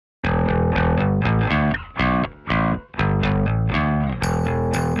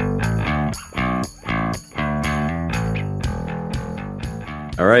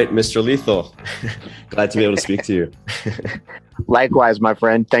All right, Mr. Lethal. Glad to be able to speak to you. Likewise, my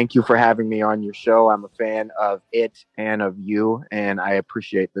friend. Thank you for having me on your show. I'm a fan of it and of you, and I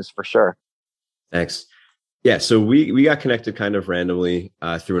appreciate this for sure. Thanks. Yeah, so we got connected kind of randomly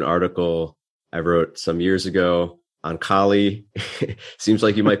through an article I wrote some years ago on Kali. Seems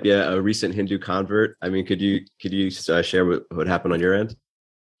like you might be a recent Hindu convert. I mean, could you share what happened on your end?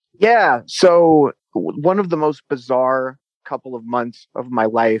 Yeah. So one of the most bizarre couple of months of my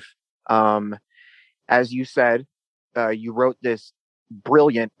life, as you said, you wrote this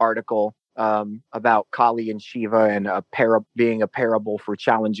brilliant article about Kali and Shiva and being a parable for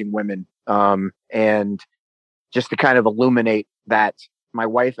challenging women. And just to kind of illuminate that, my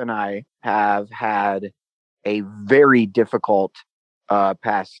wife and I have had a very difficult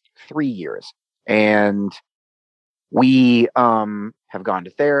past 3 years. And we have gone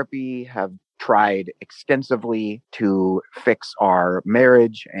to therapy, have tried extensively to fix our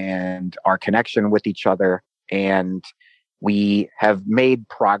marriage and our connection with each other. And we have made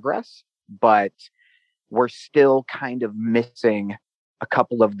progress, but we're still kind of missing a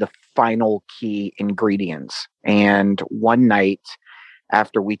couple of the final key ingredients. And one night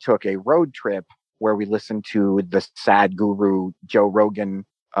after we took a road trip where we listened to the Sadhguru Joe Rogan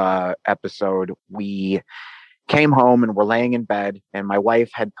episode, we came home and were laying in bed, and my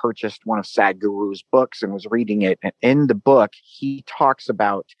wife had purchased one of Sadhguru's books and was reading it. And in the book, he talks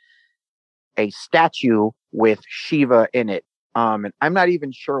about a statue with Shiva in it. And I'm not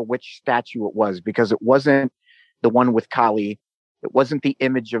even sure which statue it was, because it wasn't the one with Kali. It wasn't the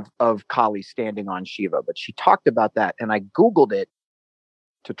image of Kali standing on Shiva, but she talked about that. And I Googled it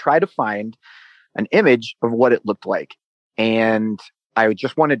to try to find an image of what it looked like. And I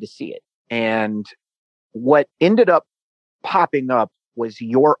just wanted to see it. And what ended up popping up was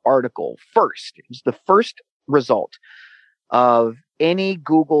your article first. It was the first result of any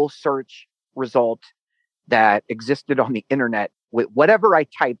Google search result that existed on the internet. With whatever I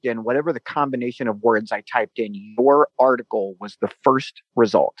typed in, whatever the combination of words I typed in, your article was the first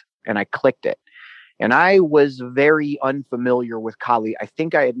result. And I clicked it. And I was very unfamiliar with Kali. I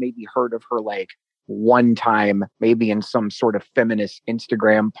think I had maybe heard of her like one time, maybe in some sort of feminist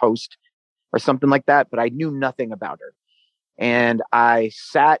Instagram post or something like that, but I knew nothing about her. And I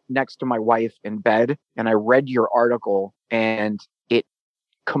sat next to my wife in bed and I read your article, and it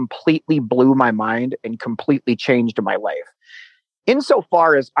completely blew my mind and completely changed my life.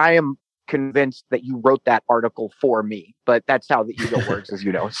 Insofar as I am convinced that you wrote that article for me, but that's how the ego works, as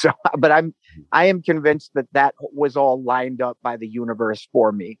you know. So, but I am convinced that that was all lined up by the universe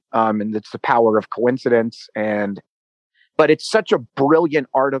for me. And it's the power of coincidence. But it's such a brilliant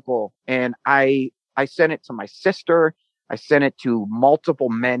article. And I sent it to my sister. I sent it to multiple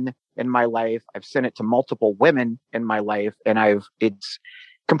men in my life. I've sent it to multiple women in my life, and it's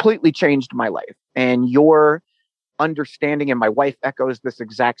completely changed my life. And your understanding, and my wife echoes this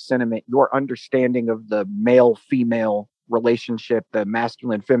exact sentiment, your understanding of the male-female relationship, the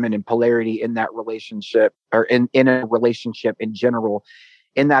masculine-feminine polarity in that relationship, or in a relationship in general,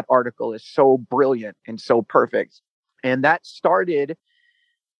 in that article is so brilliant and so perfect. And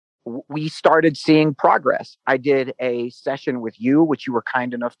we started seeing progress. I did a session with you, which you were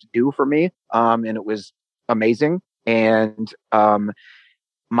kind enough to do for me. And it was amazing. And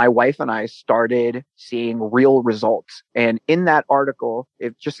my wife and I started seeing real results. And in that article,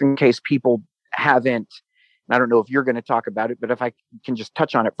 just in case people haven't, and I don't know if you're going to talk about it, but if I can just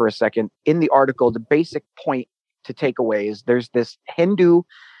touch on it for a second. In the article, the basic point to take away is there's this Hindu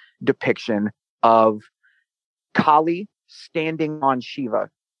depiction of Kali standing on Shiva,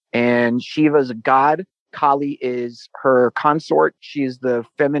 and Shiva is a god. Kali is her consort. She's the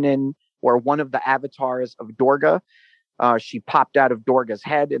feminine, or one of the avatars of Durga. She popped out of Durga's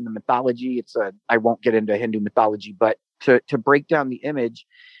head in the mythology. I won't get into Hindu mythology, but to break down the image,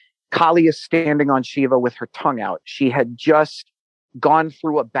 Kali is standing on Shiva with her tongue out. She had just gone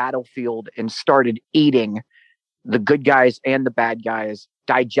through a battlefield and started eating the good guys and the bad guys,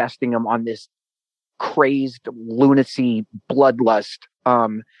 digesting them on this crazed lunacy bloodlust,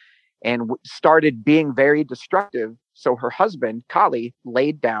 and started being very destructive. So her husband, Kali,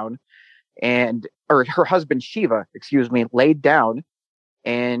 her husband, Shiva, laid down,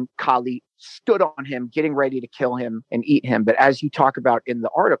 and Kali stood on him, getting ready to kill him and eat him. But as you talk about in the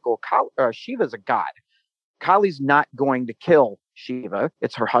article, Shiva's a god. Kali's not going to kill Shiva.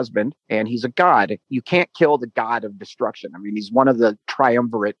 It's her husband, and he's a god. You can't kill the god of destruction. I mean, he's one of the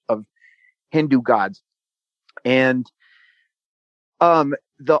triumvirate of Hindu gods. And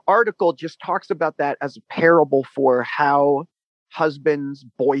the article just talks about that as a parable for how husbands,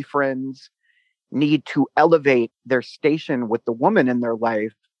 boyfriends, need to elevate their station with the woman in their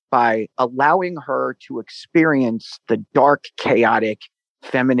life by allowing her to experience the dark, chaotic,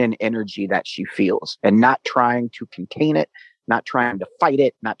 feminine energy that she feels and not trying to contain it, not trying to fight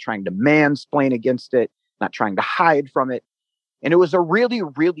it, not trying to mansplain against it, not trying to hide from it. And it was a really,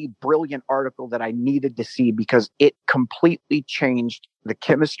 really brilliant article that I needed to see because it completely changed the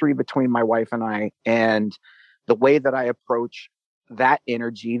chemistry between my wife and I and the way that I approach that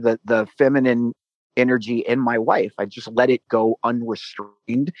energy, the feminine energy in my wife. I just let it go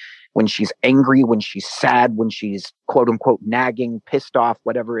unrestrained when she's angry, when she's sad, when she's quote unquote nagging, pissed off,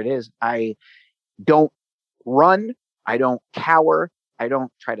 whatever it is. I don't run. I don't cower. I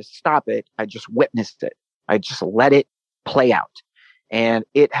don't try to stop it. I just witness it. I just let it play out. And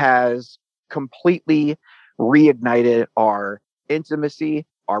it has completely reignited our intimacy,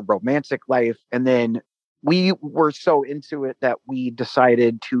 our romantic life. And then we were so into it that we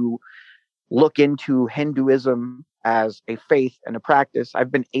decided to look into Hinduism as a faith and a practice.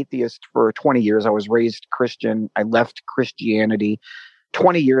 I've been atheist for 20 years. I was raised Christian. I left Christianity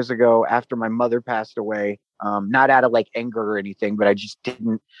 20 years ago after my mother passed away. Not out of like anger or anything, but I just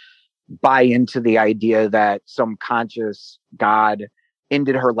didn't buy into the idea that some conscious God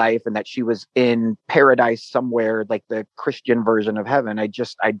ended her life and that she was in paradise somewhere, like the Christian version of heaven. I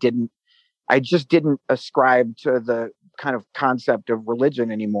just didn't ascribe to the kind of concept of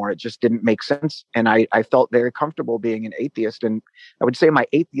religion anymore. It just didn't make sense. And I felt very comfortable being an atheist. And I would say my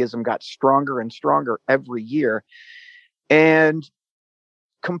atheism got stronger and stronger every year. And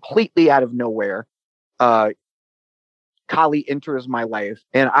completely out of nowhere, Kali enters my life.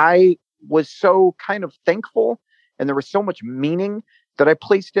 And I was so kind of thankful. And there was so much meaning that I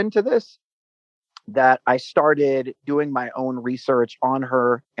placed into this that I started doing my own research on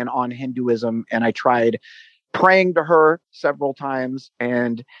her and on Hinduism. And I tried praying to her several times.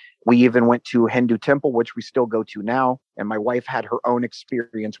 And we even went to Hindu temple, which we still go to now. And my wife had her own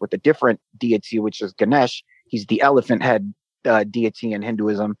experience with a different deity, which is Ganesh. He's the elephant head deity in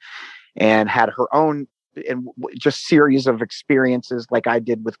Hinduism, and had her own and just series of experiences like I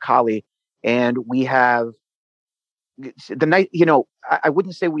did with Kali. And we have the night, I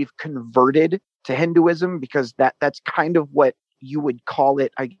wouldn't say we've converted to Hinduism because that's kind of what you would call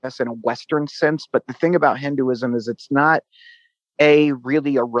it, I guess, in a Western sense. But the thing about Hinduism is it's not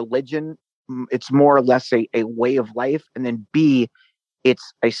really a religion. It's more or less a way of life. And then B,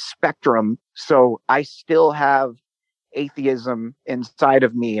 it's a spectrum. So I still have atheism inside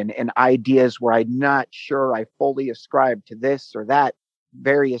of me and ideas where I'm not sure I fully ascribe to this or that,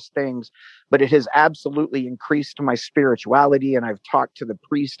 various things, but it has absolutely increased my spirituality. And I've talked to the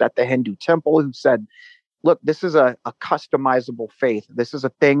priest at the Hindu temple who said, look, this is a customizable faith. This is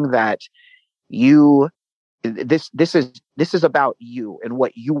a thing that this is about you and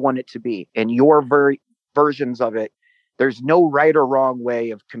what you want it to be and your versions of it. There's no right or wrong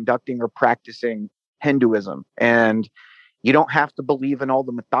way of conducting or practicing Hinduism. And you don't have to believe in all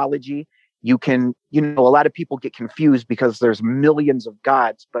the mythology. You can, a lot of people get confused because there's millions of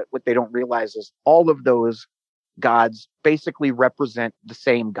gods, but what they don't realize is all of those gods basically represent the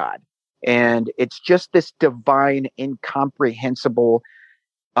same God. And it's just this divine, incomprehensible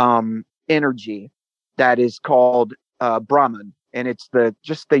energy that is called Brahman. And it's the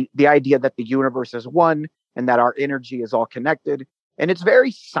idea that the universe is one and that our energy is all connected. And it's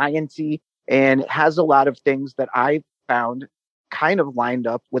very sciencey, and it has a lot of things that I found kind of lined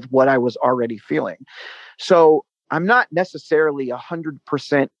up with what I was already feeling. So I'm not necessarily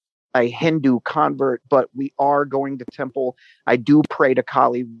 100% a Hindu convert, but we are going to temple. I do pray to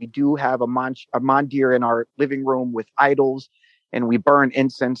Kali. We do have a mandir in our living room with idols, and we burn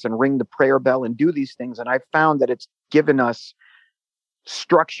incense and ring the prayer bell and do these things. And I found that it's given us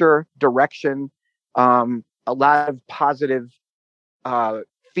structure, direction, a lot of positive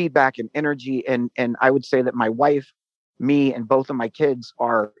feedback and energy. And I would say that my wife, me, and both of my kids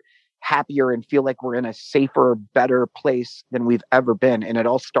are happier and feel like we're in a safer, better place than we've ever been. And it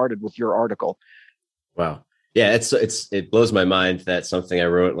all started with your article. Wow. Yeah, it blows my mind that something I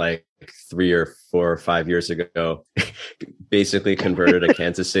wrote like 3 or 4 or 5 years ago basically converted a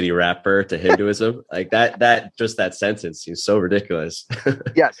Kansas City rapper to Hinduism. Like that just that sentence seems so ridiculous.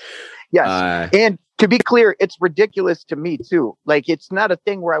 Yes. And to be clear, it's ridiculous to me too. Like, it's not a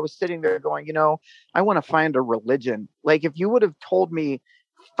thing where I was sitting there going, I want to find a religion. Like, if you would have told me,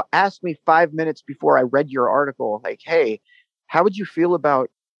 asked me 5 minutes before I read your article, like, hey, how would you feel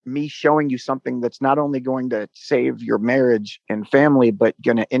about me showing you something that's not only going to save your marriage and family, but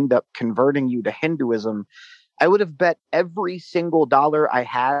going to end up converting you to Hinduism? I would have bet every single dollar I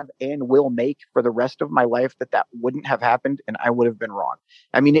have and will make for the rest of my life that wouldn't have happened, and I would have been wrong.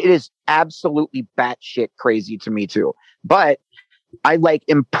 I mean, it is absolutely batshit crazy to me too. But I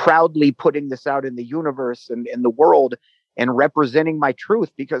am proudly putting this out in the universe and in the world and representing my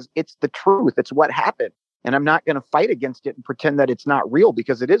truth because it's the truth. It's what happened. And I'm not going to fight against it and pretend that it's not real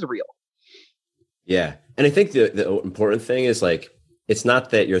because it is real. Yeah. And I think the important thing is it's not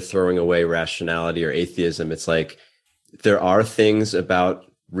that you're throwing away rationality or atheism. It's there are things about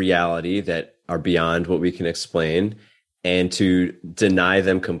reality that are beyond what we can explain, and to deny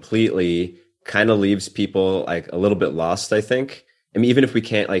them completely kind of leaves people a little bit lost, I think. I mean, even if we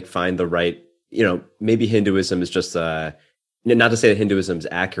can't find the right, maybe Hinduism is just not to say that Hinduism is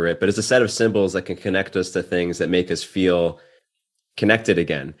accurate, but it's a set of symbols that can connect us to things that make us feel connected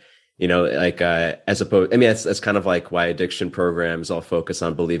again. As opposed, I mean, that's kind of why addiction programs all focus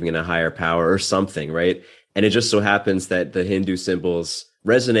on believing in a higher power or something, right? And it just so happens that the Hindu symbols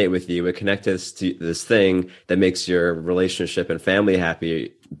resonate with you. It connects us to this thing that makes your relationship and family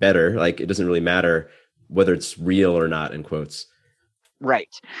happy better. It doesn't really matter whether it's real or not, in quotes.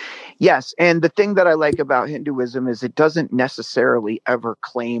 Right. Yes. And the thing that I like about Hinduism is it doesn't necessarily ever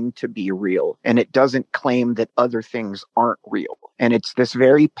claim to be real. And it doesn't claim that other things aren't real. And it's this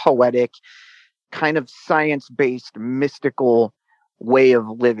very poetic, kind of science-based, mystical way of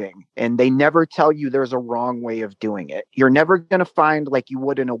living. And they never tell you there's a wrong way of doing it. You're never going to find, like you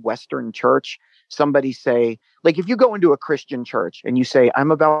would in a Western church, somebody say, if you go into a Christian church and you say, I'm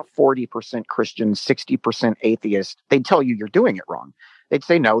about 40% Christian, 60% atheist, they'd tell you you're doing it wrong. They'd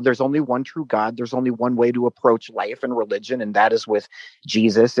say, no, there's only one true God. There's only one way to approach life and religion, and that is with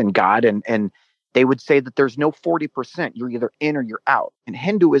Jesus and God. And they would say that there's no 40%. You're either in or you're out. In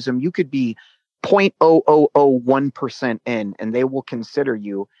Hinduism, you could be 0.0001% in, and they will consider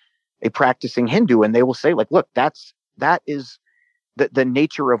you a practicing Hindu. And they will say, look, that is the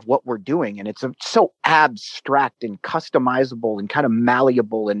nature of what we're doing. And it's so abstract and customizable and kind of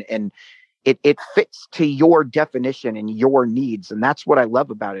malleable, and it fits to your definition and your needs. And that's what I love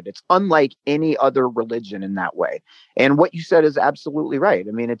about it. It's unlike any other religion in that way. And what you said is absolutely right.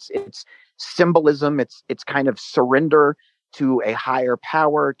 I mean, it's symbolism. It's kind of surrender to a higher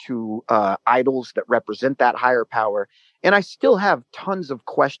power, to idols that represent that higher power. And I still have tons of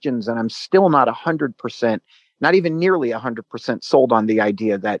questions, and I'm still not 100%, not even nearly 100% sold on the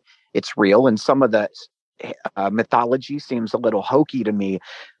idea that it's real. And some of the mythology seems a little hokey to me,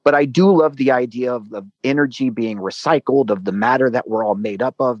 but I do love the idea of the energy being recycled, of the matter that we're all made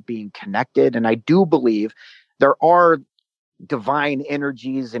up of being connected. And I do believe there are divine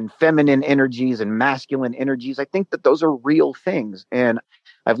energies and feminine energies and masculine energies. I think that those are real things. And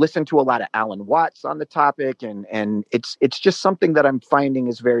I've listened to a lot of Alan Watts on the topic, and it's just something that I'm finding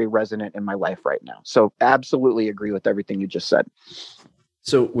is very resonant in my life right now. So absolutely agree with everything you just said.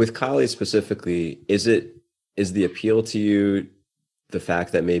 So with Kali specifically, is the appeal to you the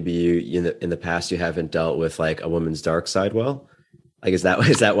fact that maybe you in the past you haven't dealt with a woman's dark side well? Is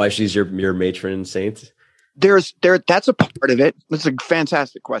that why she's your matron saint? That's a part of it. That's a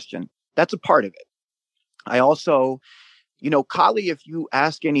fantastic question. That's a part of it. I also, Kali, if you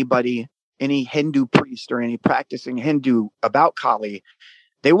ask anybody, any Hindu priest or any practicing Hindu about Kali,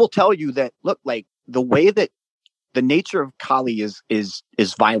 they will tell you that, look, the way that the nature of Kali is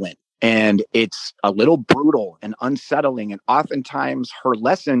violent, and it's a little brutal and unsettling. And oftentimes her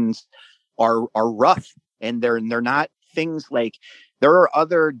lessons are rough, and they're not things like, there are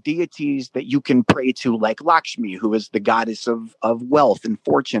other deities that you can pray to, like Lakshmi, who is the goddess of wealth and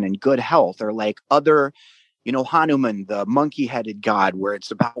fortune and good health, or other, Hanuman, the monkey-headed god, where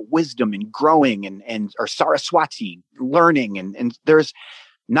it's about wisdom and growing, and or Saraswati, learning. And there's,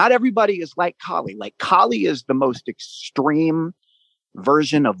 not everybody is like Kali. Kali is the most extreme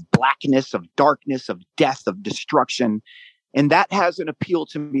version of blackness, of darkness, of death, of destruction. And that has an appeal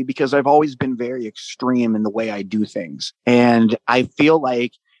to me because I've always been very extreme in the way I do things. And I feel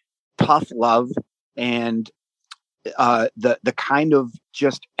like tough love and the kind of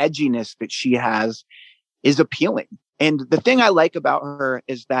just edginess that she has is appealing. And the thing I like about her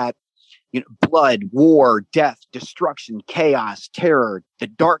is that, blood, war, death, destruction, chaos, terror, the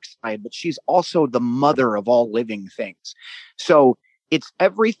dark side, but she's also the mother of all living things. So it's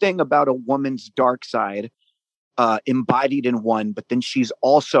everything about a woman's dark side embodied in one, but then she's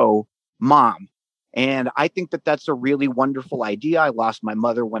also mom. And I think that that's a really wonderful idea. I lost my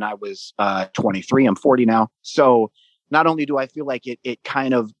mother when I was 23. I'm 40 now. So not only do I feel like it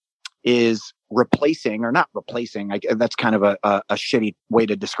kind of is replacing, or not replacing, that's kind of a shitty way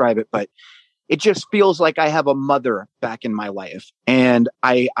to describe it, but it just feels like I have a mother back in my life. And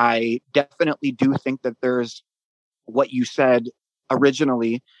I definitely do think that there's what you said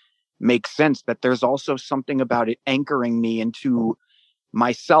originally makes sense, that there's also something about it anchoring me into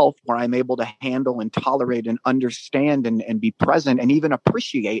myself where I'm able to handle and tolerate and understand and be present and even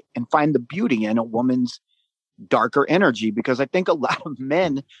appreciate and find the beauty in a woman's darker energy. Because I think a lot of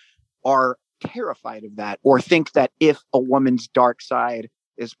men are terrified of that, or think that if a woman's dark side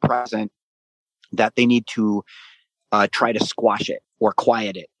is present, that they need to try to squash it or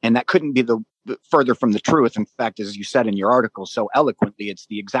quiet it. And that couldn't be the further from the truth. In fact, as you said in your article so eloquently, it's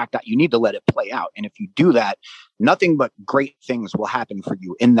the exact that you need to let it play out. And if you do that, nothing but great things will happen for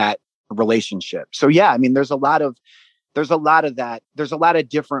you in that relationship. So yeah, I mean, there's a lot of that. There's a lot of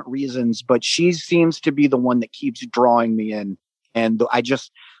different reasons, but she seems to be the one that keeps drawing me in. And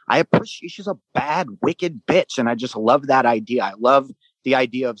I appreciate, she's a bad, wicked bitch. And I just love that idea. I love the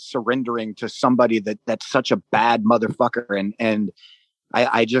idea of surrendering to somebody that's such a bad motherfucker. And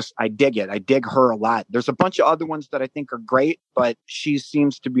I dig it. I dig her a lot. There's a bunch of other ones that I think are great, but she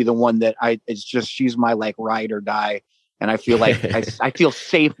seems to be the one that she's my like ride or die. And I feel like I feel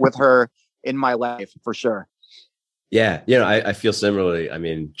safe with her in my life for sure. Yeah. You know, I feel similarly. I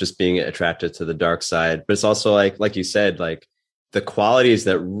mean, just being attracted to the dark side, but it's also like you said, like the qualities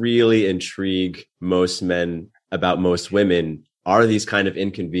that really intrigue most men about most women are these kind of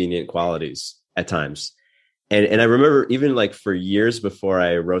inconvenient qualities at times. And I remember even like for years before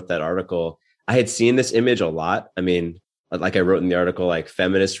I wrote that article, I had seen this image a lot. I mean, like I wrote in the article, like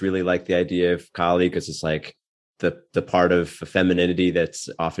feminists really like the idea of Kali because it's like the part of femininity that's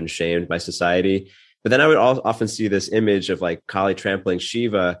often shamed by society. But then I would often see this image of like Kali trampling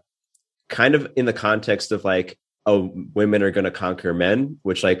Shiva kind of in the context of like, oh, women are going to conquer men,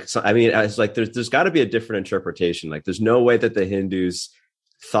 which like, so, I mean, it's like, there's got to be a different interpretation. Like there's no way that the Hindus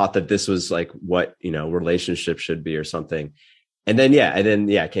thought that this was like what, you know, relationship should be or something. And then,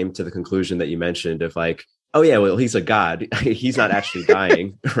 I came to the conclusion that you mentioned of like, oh yeah, well, he's a god. He's not actually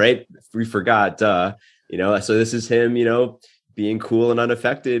dying, right? We forgot, you know, so this is him, you know, being cool and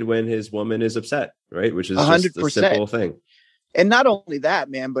unaffected when his woman is upset, right? Which is 100%. Just a simple thing. And not only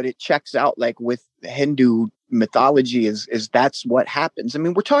that, man, but it checks out like with Hindu mythology is that's what happens. I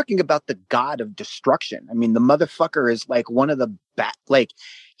mean, we're talking about the god of destruction. I mean, the motherfucker is like one of the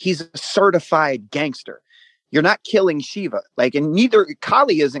he's a certified gangster. You're not killing Shiva, like, and neither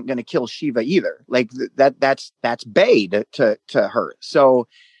Kali isn't going to kill Shiva either. Like that's Bay to her. So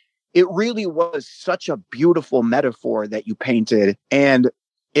it really was such a beautiful metaphor that you painted, and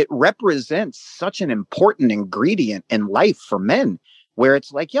it represents such an important ingredient in life for men, where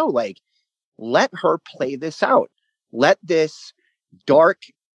it's like, yo, like, let her play this out. Let this dark,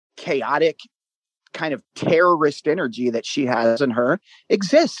 chaotic, kind of terrorist energy that she has in her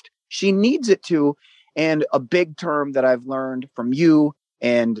exist. She needs it to. And a big term that I've learned from you,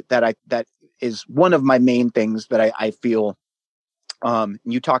 and that is one of my main things that I feel,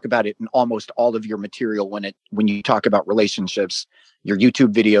 you talk about it in almost all of your material when you talk about relationships, your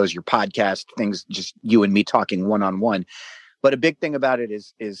YouTube videos, your podcast, things, just you and me talking one-on-one. But a big thing about it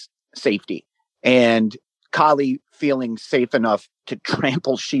is safety. And Kali feeling safe enough to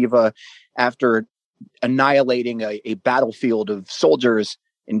trample Shiva after annihilating a battlefield of soldiers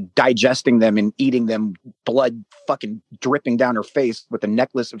and digesting them and eating them, blood fucking dripping down her face with a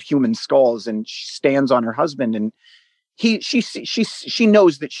necklace of human skulls. And she stands on her husband, and she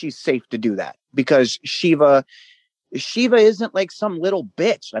knows that she's safe to do that because Shiva isn't like some little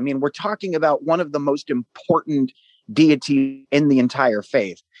bitch. I mean, we're talking about one of the most important deities in the entire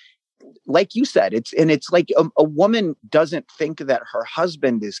faith. Like you said, it's like a woman doesn't think that her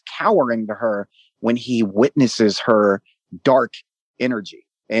husband is cowering to her when he witnesses her dark energy.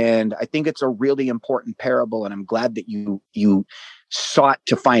 And I think it's a really important parable, and I'm glad that you sought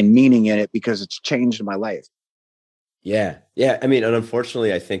to find meaning in it because it's changed my life. Yeah. Yeah. I mean, and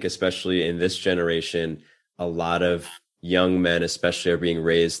unfortunately, I think especially in this generation, a lot of young men especially are being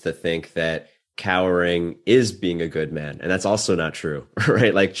raised to think that cowering is being a good man. And that's also not true,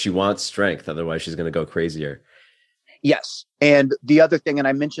 right? Like she wants strength. Otherwise she's going to go crazier. Yes. And the other thing, and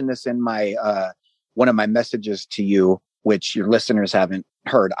I mentioned this in my, one of my messages to you, which your listeners haven't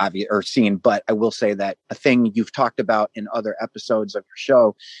heard or seen, but I will say that a thing you've talked about in other episodes of your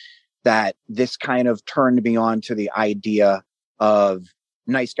show, that this kind of turned me on to the idea of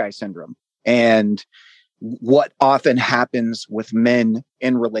nice guy syndrome. And what often happens with men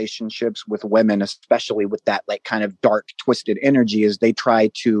in relationships with women, especially with that like kind of dark, twisted energy, is they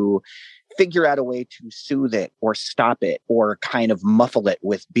try to figure out a way to soothe it or stop it or kind of muffle it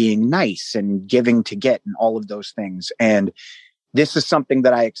with being nice and giving to get and all of those things. And this is something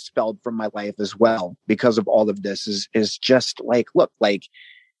that I expelled from my life as well because of all of this is just like, look, like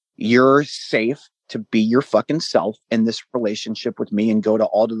you're safe to be your fucking self in this relationship with me and go to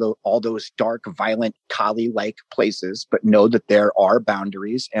all those dark, violent, Kali-like places, but know that there are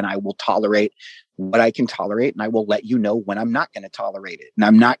boundaries and I will tolerate what I can tolerate and I will let you know when I'm not going to tolerate it. And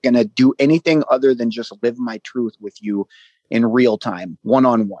I'm not going to do anything other than just live my truth with you in real time,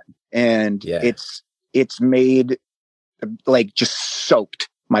 one-on-one. And it's made like just soaked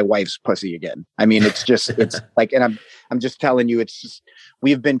my wife's pussy again. I mean, it's like, and I'm just telling you, it's just,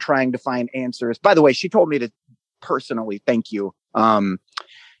 we've been trying to find answers. By the way, she told me to personally thank you.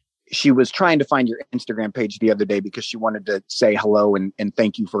 She was trying to find your Instagram page the other day because she wanted to say hello and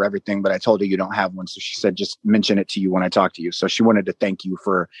thank you for everything. But I told her you don't have one. So she said, just mention it to you when I talk to you. So she wanted to thank you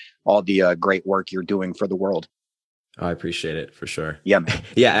for all the great work you're doing for the world. Oh, I appreciate it for sure. Yeah, man.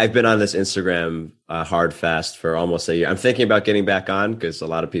 Yeah, I've been on this Instagram hard fast for almost a year. I'm thinking about getting back on because a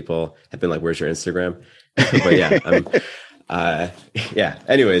lot of people have been like, "Where's your Instagram?" But yeah,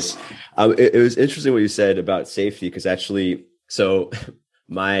 Anyways, it was interesting what you said about safety because actually, so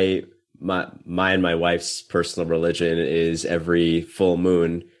my and my wife's personal religion is every full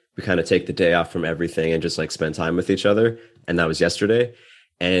moon we kind of take the day off from everything and just like spend time with each other, and that was yesterday.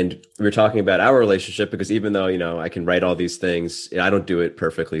 And we were talking about our relationship because even though, I can write all these things, I don't do it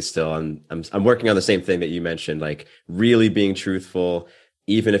perfectly still. I'm working on the same thing that you mentioned, like really being truthful,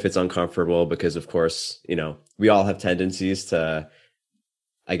 even if it's uncomfortable, because of course, we all have tendencies to,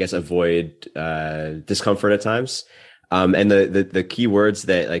 I guess, avoid discomfort at times. And the key words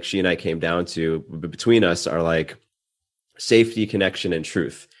that like she and I came down to between us are like safety, connection, and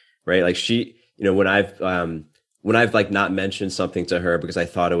truth, right? Like she, when I've like not mentioned something to her because I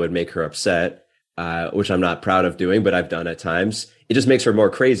thought it would make her upset, which I'm not proud of doing, but I've done at times, it just makes her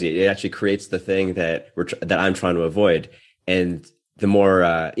more crazy. It actually creates the thing that I'm trying to avoid. And the more,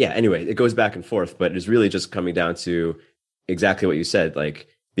 anyway, it goes back and forth, but it's really just coming down to exactly what you said, like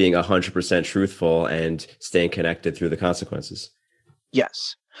being 100% truthful and staying connected through the consequences.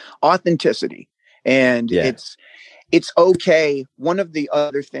 Yes. Authenticity. And it's okay. One of the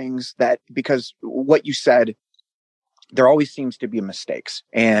other things because what you said, there always seems to be mistakes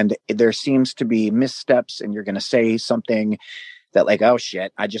and there seems to be missteps, and you're going to say something that like, oh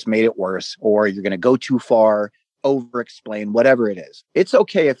shit, I just made it worse. Or you're going to go too far, over explain, whatever it is. It's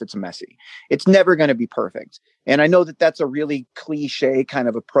okay if it's messy. It's never going to be perfect. And I know that that's a really cliche kind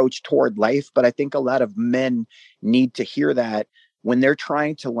of approach toward life, but I think a lot of men need to hear that when they're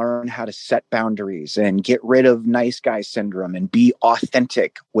trying to learn how to set boundaries and get rid of nice guy syndrome and be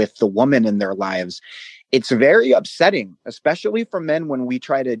authentic with the woman in their lives. It's very upsetting, especially for men when we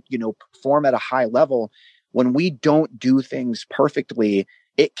try to, perform at a high level. When we don't do things perfectly,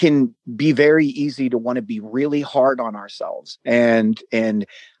 it can be very easy to want to be really hard on ourselves. And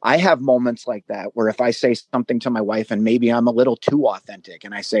I have moments like that where if I say something to my wife and maybe I'm a little too authentic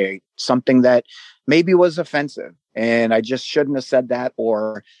and I say something that maybe was offensive and I just shouldn't have said that,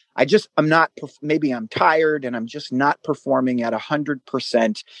 or maybe I'm tired and I'm just not performing at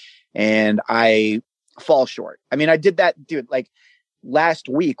 100% and I fall short. I mean, I did that, dude, like last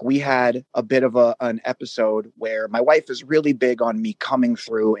week we had a bit of an episode where my wife is really big on me coming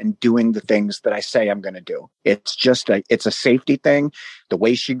through and doing the things that I say I'm going to do. It's just it's a safety thing. The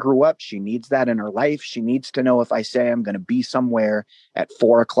way she grew up, she needs that in her life. She needs to know if I say I'm going to be somewhere at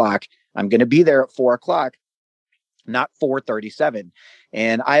 4:00, I'm going to be there at 4:00, not 4:37.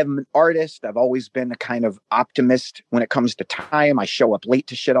 And I am an artist. I've always been a kind of optimist when it comes to time. I show up late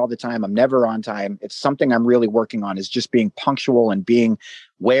to shit all the time. I'm never on time. It's something I'm really working on, is just being punctual and being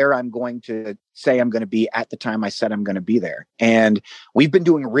where I'm going to say I'm going to be at the time I said I'm going to be there. And we've been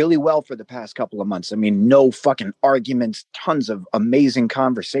doing really well for the past couple of months. I mean, no fucking arguments, tons of amazing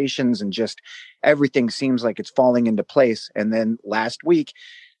conversations, and just everything seems like it's falling into place. And then last week,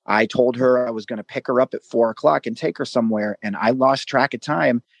 I told her I was going to pick her up at 4:00 and take her somewhere. And I lost track of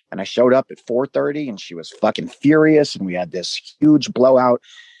time. And I showed up at 4:30 and she was fucking furious. And we had this huge blowout.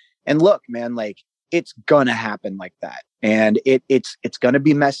 And look, man, like it's going to happen like that. And it's going to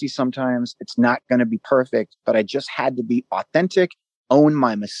be messy sometimes. It's not going to be perfect, but I just had to be authentic, own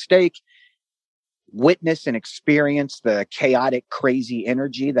my mistake, witness and experience the chaotic, crazy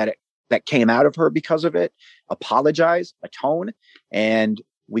energy that came out of her because of it, apologize, atone, and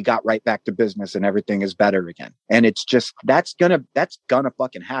we got right back to business and everything is better again. And it's just, that's gonna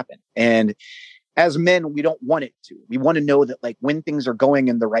fucking happen. And as men, we don't want it to. We want to know that like when things are going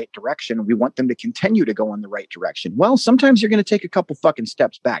in the right direction, we want them to continue to go in the right direction. Well, sometimes you're going to take a couple fucking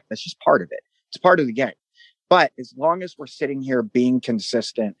steps back. That's just part of it. It's part of the game. But as long as we're sitting here being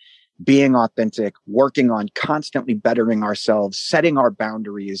consistent, being authentic, working on constantly bettering ourselves, setting our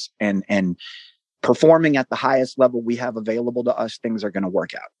boundaries and performing at the highest level we have available to us, things are going to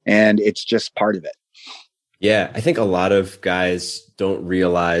work out. And it's just part of it. Yeah, I think a lot of guys don't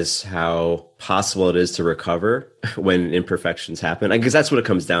realize how possible it is to recover when imperfections happen. Because that's what it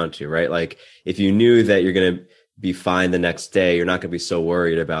comes down to, right? Like if you knew that you're going to be fine the next day, you're not going to be so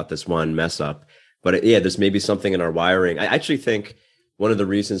worried about this one mess up. But yeah, there's maybe something in our wiring. I actually think one of the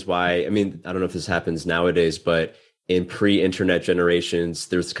reasons why, I mean, I don't know if this happens nowadays, but in pre-internet generations,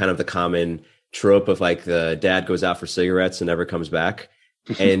 there's kind of the common trope of like the dad goes out for cigarettes and never comes back.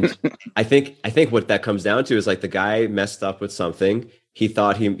 And I think what that comes down to is like the guy messed up with something. He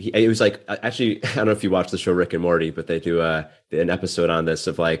thought it was like, actually, I don't know if you watch the show Rick and Morty, but they do an episode on this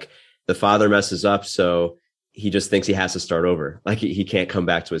of like the father messes up. So he just thinks he has to start over. Like he can't come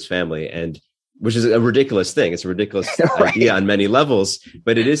back to his family, and which is a ridiculous thing. It's a ridiculous Right. idea on many levels,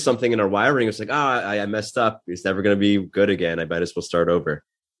 but it is something in our wiring. It's like, I messed up. It's never going to be good again. I might as well start over.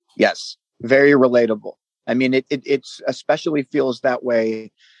 Yes. Very relatable. I mean, it's especially feels that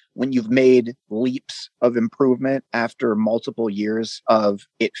way when you've made leaps of improvement after multiple years of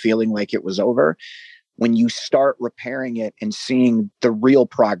it feeling like it was over. When you start repairing it and seeing the real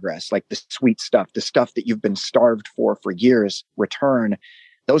progress, like the sweet stuff, the stuff that you've been starved for years return,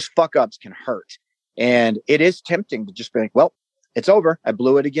 those fuck ups can hurt. And it is tempting to just be like, well, it's over. I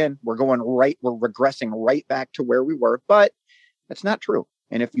blew it again. We're regressing right back to where we were, but that's not true.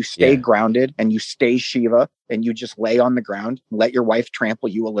 And if you stay grounded and you stay Shiva and you just lay on the ground, let your wife trample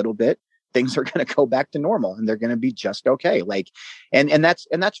you a little bit, things are going to go back to normal and they're going to be just okay. Like, and that's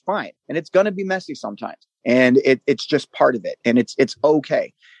fine. And it's going to be messy sometimes. And it's just part of it. And it's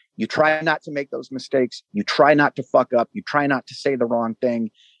okay. You try not to make those mistakes. You try not to fuck up. You try not to say the wrong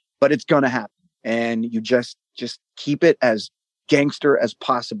thing, but it's going to happen. And you just keep it as gangster as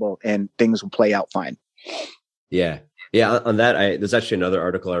possible and things will play out fine. Yeah. Yeah. On that, there's actually another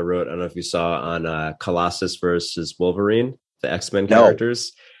article I wrote. I don't know if you saw on Colossus versus Wolverine, the X-Men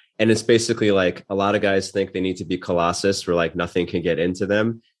characters. And it's basically like a lot of guys think they need to be Colossus where like nothing can get into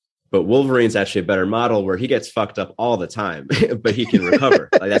them. But Wolverine's actually a better model where he gets fucked up all the time, but he can recover.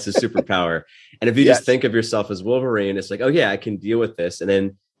 Like that's his superpower. And if you just think of yourself as Wolverine, it's like, oh yeah, I can deal with this. And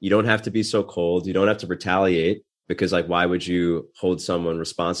then you don't have to be so cold. You don't have to retaliate because like, why would you hold someone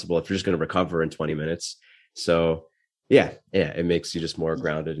responsible if you're just going to recover in 20 minutes? So yeah, it makes you just more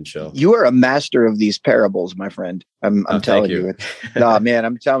grounded and chill. You are a master of these parables, my friend. I'm telling you. No, man,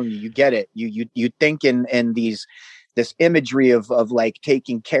 I'm telling you, you get it. You think in this imagery of like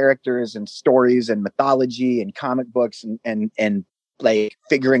taking characters and stories and mythology and comic books and like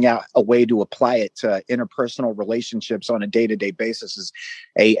figuring out a way to apply it to interpersonal relationships on a day-to-day basis is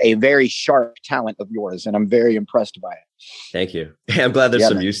a very sharp talent of yours, and I'm very impressed by it. Thank you. I'm glad there's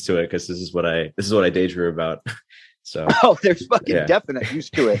some use to it because this is what I daydream about. So there's fucking definite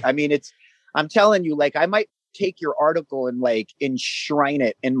use to it. I mean, I'm telling you, like, I might take your article and like enshrine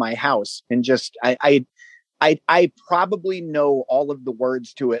it in my house and just I probably know all of the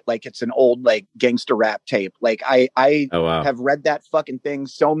words to it like it's an old like gangster rap tape. Like I have read that fucking thing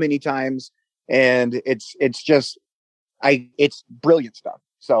so many times, and it's brilliant stuff.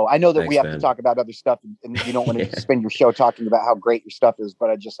 So I know that we have to talk about other stuff, and you don't want to spend your show talking about how great your stuff is, but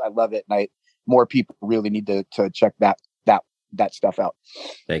I love it, and more people really need to check that stuff out.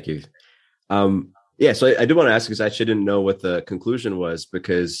 Thank you. Yeah, so I do want to ask because I actually didn't know what the conclusion was,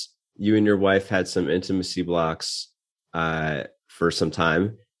 because you and your wife had some intimacy blocks for some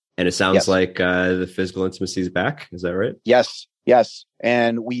time, and it sounds like the physical intimacy is back. Is that right? Yes.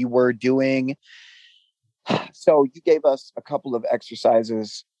 And we were doing, so you gave us a couple of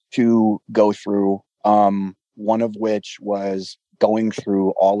exercises to go through, one of which was going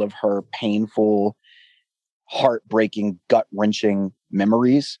through all of her painful, heartbreaking, gut-wrenching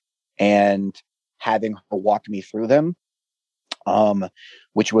memories and having her walk me through them,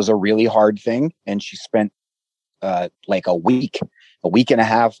 which was a really hard thing. And she spent like a week and a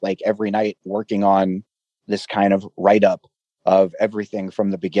half, like every night, working on this kind of write-up of everything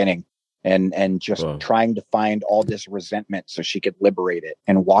from the beginning, and just trying to find all this resentment so she could liberate it,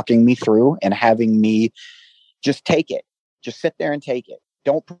 and walking me through and having me just take it. Just sit there and take it.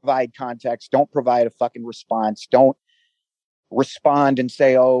 Don't provide context. Don't provide a fucking response. Don't respond and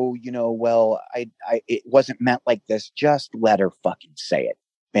say, oh, well, it wasn't meant like this. Just let her fucking say it.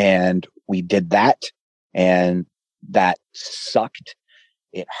 And we did that. And that sucked.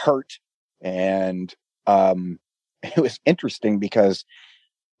 It hurt. And it was interesting because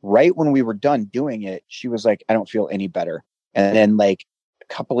right when we were done doing it, she was like, I don't feel any better. And then like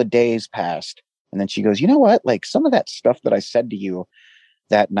a couple of days passed. And then she goes, you know what? Like some of that stuff that I said to you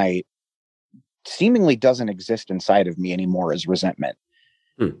that night seemingly doesn't exist inside of me anymore as resentment.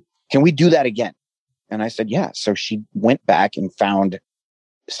 Can we do that again? And I said, yeah. So she went back and found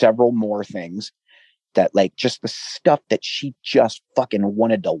several more things that, like, just the stuff that she just fucking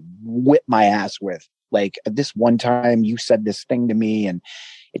wanted to whip my ass with. Like, this one time you said this thing to me and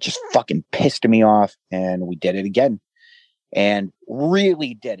it just fucking pissed me off. And we did it again and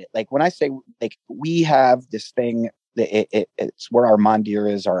really did it. Like, when I say, like, we have this thing that it's where our mandir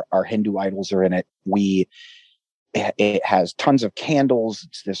is, our Hindu idols are in it. It has tons of candles.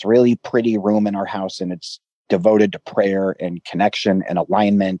 It's this really pretty room in our house, and it's devoted to prayer and connection and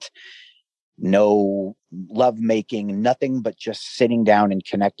alignment. No love making, nothing but just sitting down and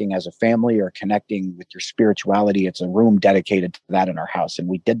connecting as a family or connecting with your spirituality. It's a room dedicated to that in our house. And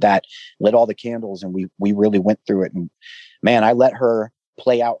we did that, lit all the candles, and we really went through it. And man, I let her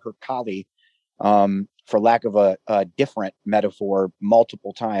play out her Kali, for lack of a different metaphor,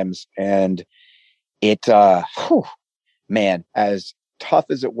 multiple times. And it, man, as tough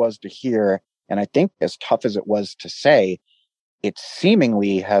as it was to hear, and I think as tough as it was to say, it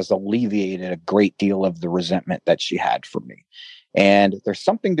seemingly has alleviated a great deal of the resentment that she had for me. And there's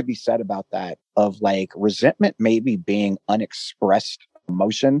something to be said about that, of like resentment maybe being unexpressed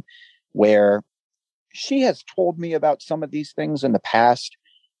emotion, where she has told me about some of these things in the past.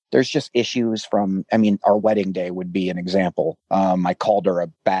 There's just issues from, I mean, our wedding day would be an example. I called her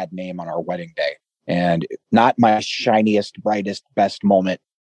a bad name on our wedding day, and not my shiniest, brightest, best moment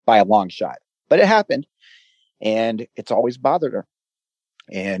by a long shot, but it happened. And it's always bothered her.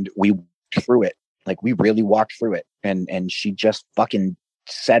 And we walked through it. Like, we really walked through it. And she just fucking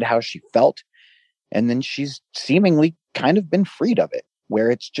said how she felt. And then she's seemingly kind of been freed of it,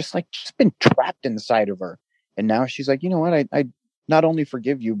 where it's just like, just been trapped inside of her. And now she's like, you know what? I not only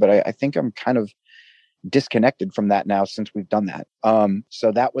forgive you, but I think I'm kind of disconnected from that now since we've done that.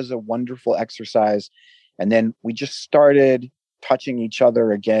 So that was a wonderful exercise. And then we just started touching each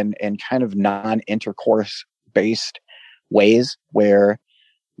other again in kind of non-intercourse based ways, where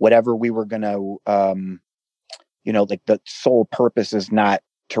whatever we were going to, like, the sole purpose is not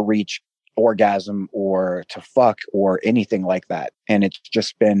to reach orgasm or to fuck or anything like that. And it's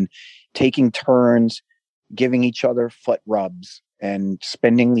just been taking turns, giving each other foot rubs, and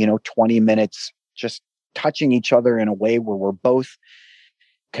spending, 20 minutes just touching each other in a way where we're both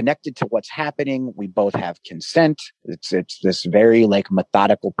connected to what's happening. We both have consent. It's this very, like,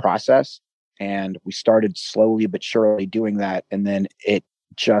 methodical process. And we started slowly but surely doing that. And then it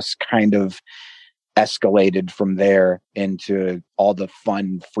just kind of escalated from there into all the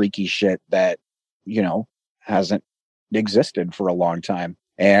fun, freaky shit that, hasn't existed for a long time.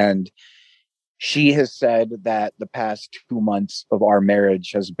 And she has said that the past 2 months of our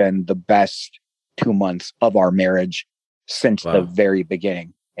marriage has been the best 2 months of our marriage since the very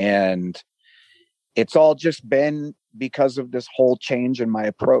beginning. And it's all just been because of this whole change in my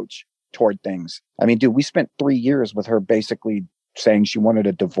approach toward things. I mean, dude, we spent 3 years with her basically saying she wanted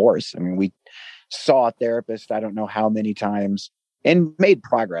a divorce. I mean, we saw a therapist, I don't know how many times, and made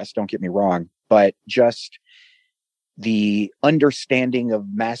progress, don't get me wrong, but just the understanding of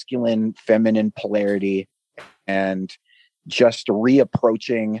masculine, feminine polarity, and just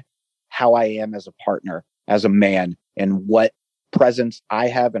reapproaching how I am as a partner, as a man, and what presence I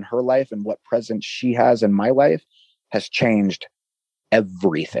have in her life and what presence she has in my life has changed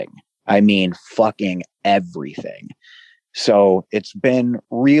everything. I mean, fucking everything. So it's been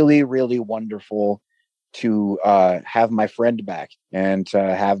really, really wonderful to have my friend back and to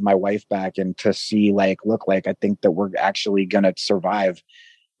have my wife back, and to see, like, look, like, I think that we're actually going to survive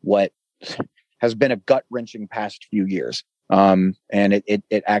what has been a gut-wrenching past few years. And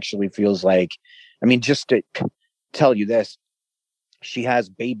it actually feels like, I mean, just to tell you this, she has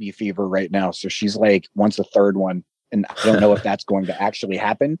baby fever right now. So she's like, wants a third one. And I don't know if that's going to actually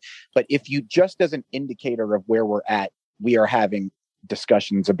happen, but if you just as an indicator of where we're at, we are having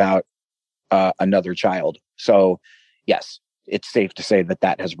discussions about another child. So yes, it's safe to say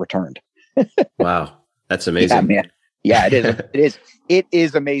that has returned. Wow. That's amazing. Yeah, man. Yeah, it is. It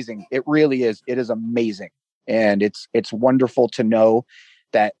is amazing. It really is. It is amazing. And it's wonderful to know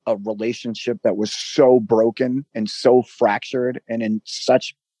that a relationship that was so broken and so fractured and in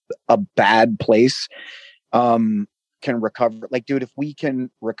such a bad place, can recover. Like, dude, if we can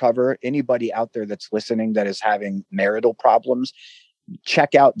recover, anybody out there that's listening that is having marital problems,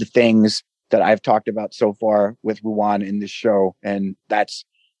 check out the things that I've talked about so far with Ruwan in this show. And that's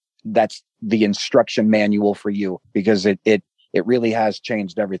the instruction manual for you, because it really has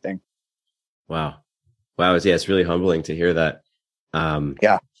changed everything. Wow. It's really humbling to hear that.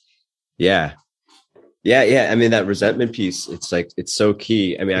 Yeah. I mean, that resentment piece, it's like, it's so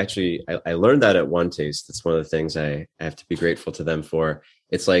key. I mean, actually, I learned that at One Taste. That's one of the things I have to be grateful to them for.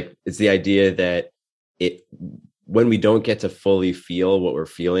 It's like, it's the idea that it when we don't get to fully feel what we're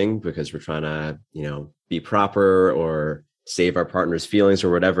feeling because we're trying to, be proper or save our partner's feelings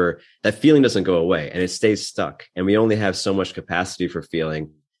or whatever, that feeling doesn't go away and it stays stuck. And we only have so much capacity for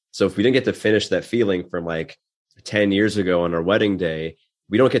feeling. So if we didn't get to finish that feeling from like 10 years ago on our wedding day,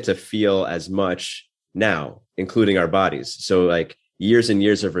 we don't get to feel as much now, including our bodies. So like years and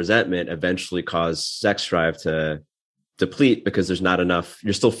years of resentment eventually cause sex drive to deplete because there's not enough.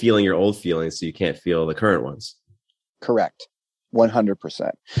 You're still feeling your old feelings, so you can't feel the current ones. Correct.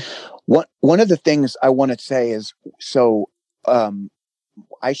 100%. One of the things I want to say is,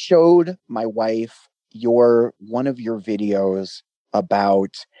 I showed my wife one of your videos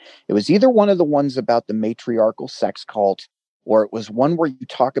about, it was either one of the ones about the matriarchal sex cult, or it was one where you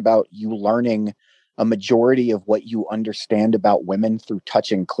talk about you learning a majority of what you understand about women through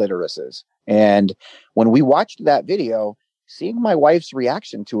touching clitorises. And when we watched that video, seeing my wife's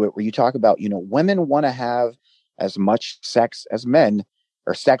reaction to it, where you talk about, women want to have as much sex as men,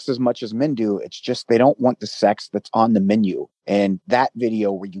 or sex as much as men do. It's just they don't want the sex that's on the menu. And that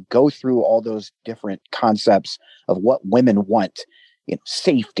video where you go through all those different concepts of what women want,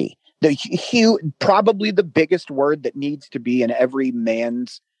 safety, probably the biggest word that needs to be in every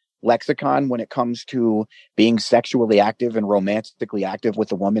man's lexicon when it comes to being sexually active and romantically active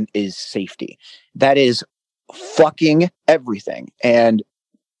with a woman is safety. That is fucking everything. And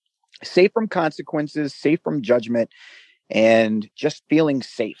safe from consequences, safe from judgment, and just feeling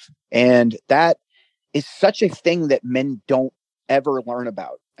safe. And that is such a thing that men don't ever learn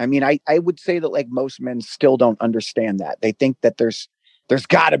about. I mean, I would say that like most men still don't understand that. They think that there's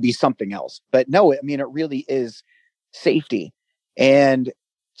got to be something else. But no, I mean, it really is safety, and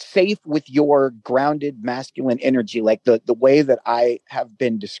safe with your grounded masculine energy. Like the way that I have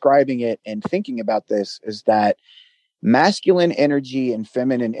been describing it and thinking about this is that masculine energy and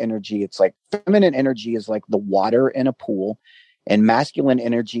feminine energy, it's like feminine energy is like the water in a pool, and masculine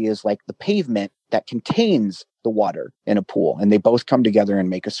energy is like the pavement that contains the water in a pool, and they both come together and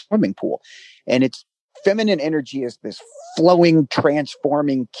make a swimming pool. And it's feminine energy is this flowing,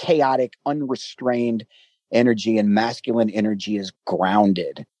 transforming, chaotic, unrestrained energy, and masculine energy is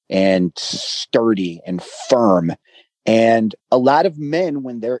grounded and sturdy and firm. And a lot of men,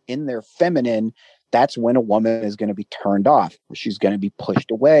 when they're in their feminine, that's when a woman is going to be turned off, or she's going to be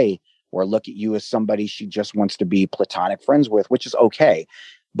pushed away, or look at you as somebody she just wants to be platonic friends with, which is okay.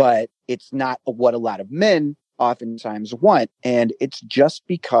 But it's not what a lot of men oftentimes want. And it's just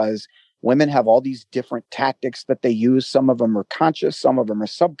because women have all these different tactics that they use. Some of them are conscious, some of them are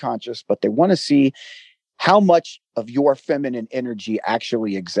subconscious, but they want to see how much of your feminine energy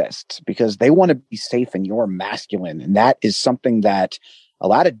actually exists, because they want to be safe in your masculine. And that is something that a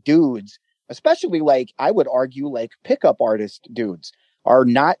lot of dudes, especially like I would argue like pickup artist dudes, are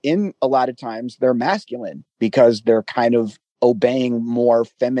not in a lot of times. They're masculine because they're kind of obeying more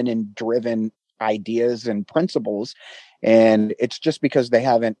feminine driven ideas and principles. And it's just because they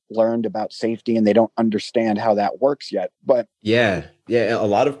haven't learned about safety and they don't understand how that works yet. But yeah, a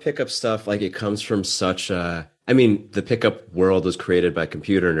lot of pickup stuff, like it comes from such the pickup world was created by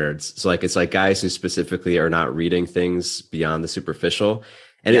computer nerds. So like, it's like guys who specifically are not reading things beyond the superficial.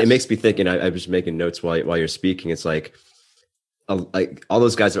 And It makes me think, and I was making notes while you're speaking. It's like all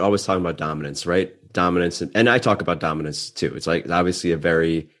those guys are always talking about dominance, right? Dominance. And I talk about dominance too. It's like obviously a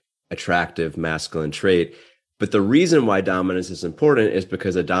very attractive masculine trait. But the reason why dominance is important is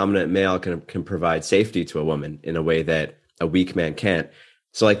because a dominant male can provide safety to a woman in a way that a weak man can't.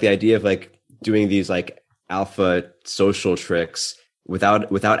 So like the idea of like doing these like alpha social tricks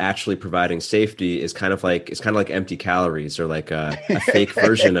without actually providing safety is kind of like empty calories, or like a fake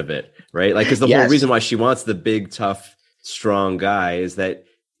version of it, right? Like, because the whole reason why she wants the big, tough, strong guy is that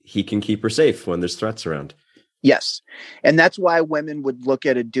he can keep her safe when there's threats around. Yes. And that's why women would look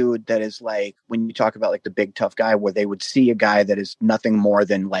at a dude that is like, when you talk about like the big tough guy, where they would see a guy that is nothing more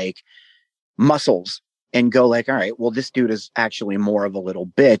than like muscles and go like, all right, well, this dude is actually more of a little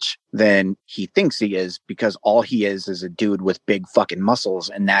bitch than he thinks he is, because all he is a dude with big fucking muscles.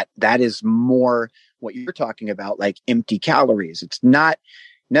 And that is more what you're talking about, like empty calories. It's not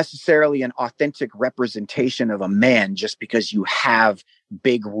necessarily an authentic representation of a man just because you have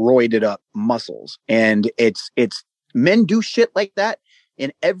big roided up muscles. And it's men do shit like that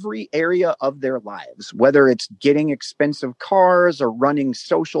in every area of their lives, whether it's getting expensive cars or running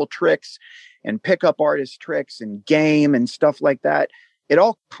social tricks and pickup artist tricks and game and stuff like that. It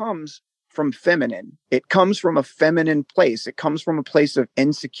all comes from feminine. It comes from a feminine place. It comes from a place of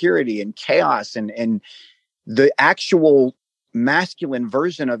insecurity and chaos, and the actual masculine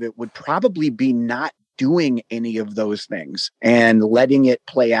version of it would probably be not doing any of those things and letting it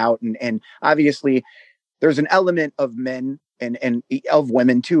play out. And obviously there's an element of men and of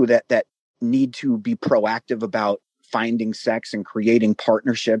women too that need to be proactive about finding sex and creating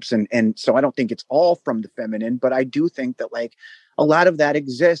partnerships. And so I don't think it's all from the feminine, but I do think that like a lot of that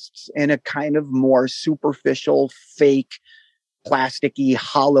exists in a kind of more superficial, fake, plasticky,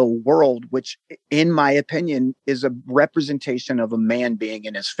 hollow world, which in my opinion is a representation of a man being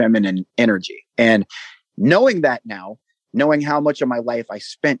in his feminine energy. And knowing that now, knowing how much of my life I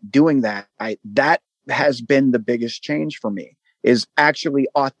spent doing that, that has been the biggest change for me, is actually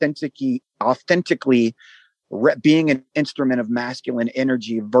authentically being an instrument of masculine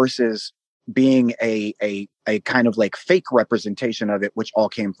energy versus being a kind of like fake representation of it, which all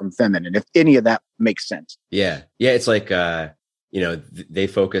came from feminine, if any of that makes sense. Yeah. It's like, they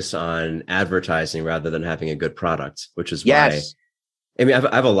focus on advertising rather than having a good product, which is why, I mean,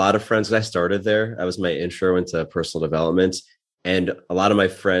 I have a lot of friends. I started there. That was my intro into personal development. And a lot of my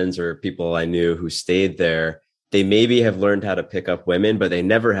friends or people I knew who stayed there, they maybe have learned how to pick up women, but they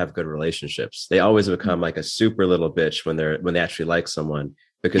never have good relationships. They always become like a super little bitch when they actually like someone,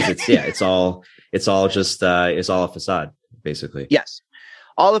 because it's all a facade, basically. Yes.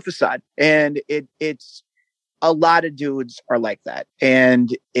 All a facade. And it's a lot of dudes are like that.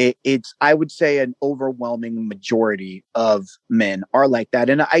 And it's, I would say, an overwhelming majority of men are like that.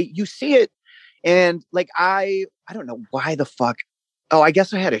 And you see it. And like, I don't know why the fuck. Oh, I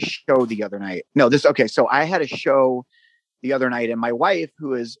guess I had a show the other night. So I had a show the other night, and my wife,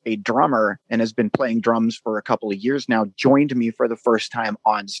 who is a drummer and has been playing drums for a couple of years now, joined me for the first time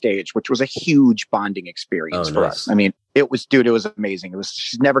on stage, which was a huge bonding experience for us. I mean, it was amazing.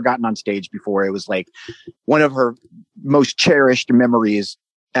 She's never gotten on stage before. It was like one of her most cherished memories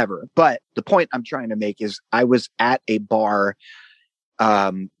ever. But the point I'm trying to make is I was at a bar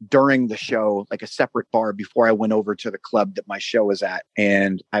during the show, like a separate bar before I went over to the club that my show was at.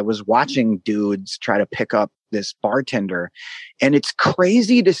 And I was watching dudes try to pick up this bartender. And it's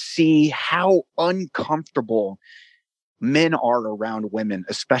crazy to see how uncomfortable men are around women,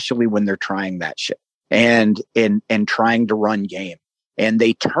 especially when they're trying that shit and trying to run game. And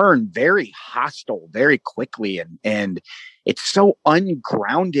they turn very hostile very quickly. And it's so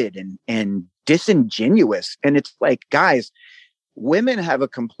ungrounded and disingenuous. And it's like, guys, women have a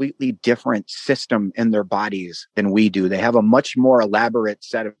completely different system in their bodies than we do. They have a much more elaborate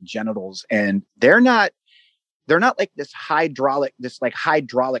set of genitals, and they're not like this hydraulic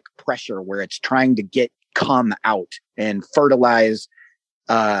pressure where it's trying to get cum out and fertilize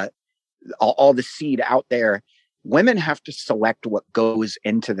all the seed out there. Women have to select what goes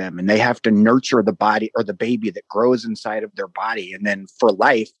into them, and they have to nurture the body or the baby that grows inside of their body. And then for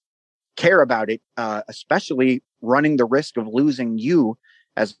life, care about it, especially running the risk of losing you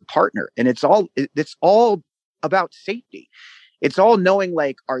as a partner. And it's all about safety. It's all knowing,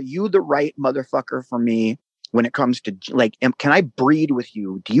 like, are you the right motherfucker for me when it comes to, like, can I breed with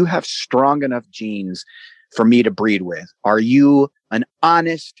you? Do you have strong enough genes for me to breed with? Are you an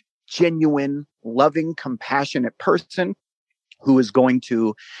honest, genuine, loving, compassionate person who is going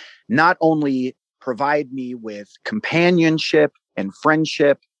to not only provide me with companionship and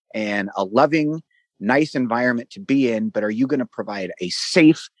friendship and a loving, nice environment to be in, but are you going to provide a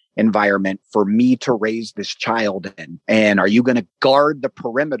safe environment for me to raise this child in? And are you going to guard the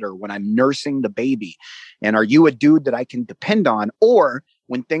perimeter when I'm nursing the baby? And are you a dude that I can depend on? Or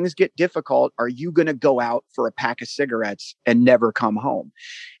when things get difficult, are you going to go out for a pack of cigarettes and never come home?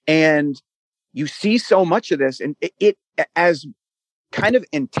 And you see so much of this, and it as kind of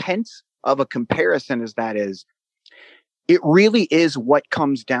intense of a comparison as that is, it really is what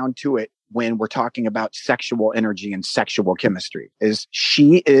comes down to it when we're talking about sexual energy and sexual chemistry. Is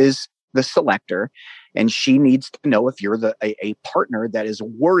she is the selector, and she needs to know if you're a partner that is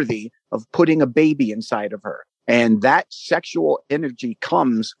worthy of putting a baby inside of her. And that sexual energy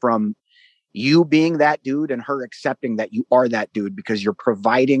comes from you being that dude and her accepting that you are that dude, because you're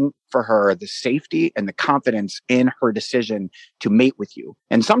providing for her the safety and the confidence in her decision to mate with you.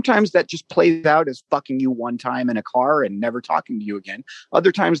 And sometimes that just plays out as fucking you one time in a car and never talking to you again.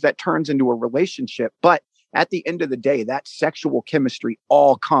 Other times that turns into a relationship. But at the end of the day, that sexual chemistry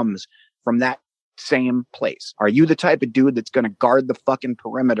all comes from that same place. Are you the type of dude that's going to guard the fucking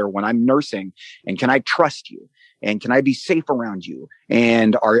perimeter when I'm nursing? And can I trust you? And can I be safe around you?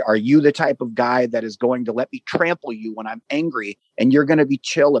 And are you the type of guy that is going to let me trample you when I'm angry, and you're going to be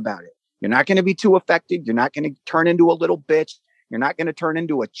chill about it? You're not going to be too affected. You're not going to turn into a little bitch. You're not going to turn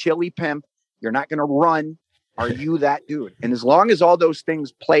into a chilly pimp. You're not going to run. Are you that dude? And as long as all those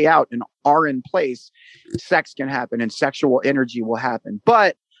things play out and are in place, sex can happen and sexual energy will happen.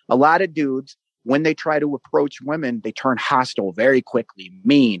 But a lot of dudes when they try to approach women, they turn hostile very quickly,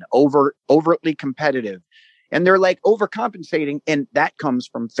 mean, overtly competitive, and they're like overcompensating, and that comes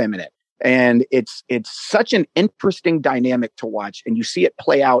from feminine. And it's such an interesting dynamic to watch, and you see it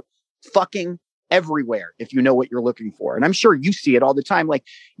play out fucking everywhere if you know what you're looking for. And I'm sure you see it all the time. Like,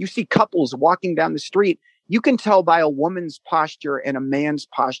 you see couples walking down the street. You can tell by a woman's posture and a man's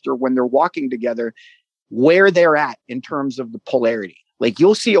posture when they're walking together where they're at in terms of the polarity. Like,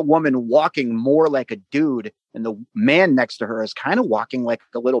 you'll see a woman walking more like a dude, and the man next to her is kind of walking like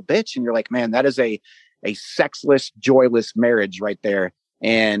a little bitch. And you're like, man, that is a sexless, joyless marriage right there.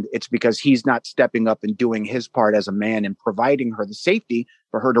 And it's because he's not stepping up and doing his part as a man and providing her the safety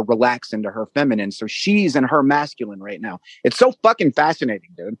for her to relax into her feminine. So she's in her masculine right now. It's so fucking fascinating,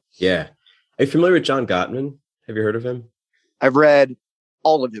 dude. Yeah. Are you familiar with John Gottman? Have you heard of him? I've read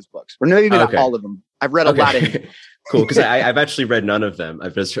all of his books, or maybe not all of them. I've read a lot of him. Cool. Because I've actually read none of them.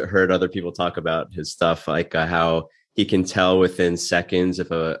 I've just heard other people talk about his stuff, like how he can tell within seconds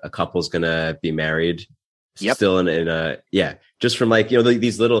if a couple's going to be married. Yep. Still in a, yeah, just from like,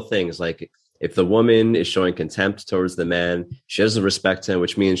 these little things, like if the woman is showing contempt towards the man, she doesn't respect him,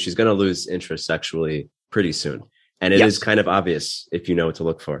 which means she's going to lose interest sexually pretty soon. And it is kind of obvious if you know what to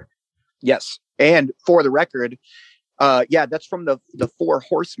look for. Yes. And for the record, that's from the Four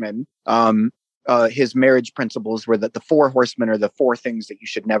Horsemen. His marriage principles were that the Four Horsemen are the four things that you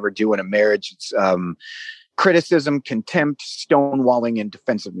should never do in a marriage. It's criticism, contempt, stonewalling, and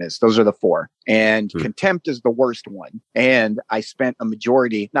defensiveness. Those are the four. And contempt is the worst one. And I spent not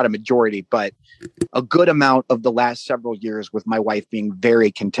a majority, but a good amount of the last several years with my wife being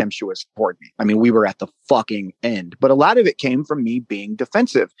very contemptuous toward me. I mean, we were at the fucking end. But a lot of it came from me being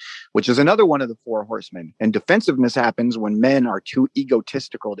defensive, which is another one of the Four Horsemen. And defensiveness happens when men are too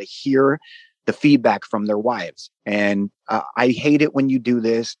egotistical to hear the feedback from their wives. And I hate it when you do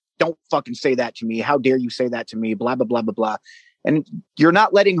this. Don't fucking say that to me. How dare you say that to me? Blah, blah, blah, blah, blah. And you're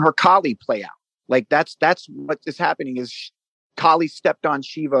not letting her Kali play out. Like, that's what is happening is Kali stepped on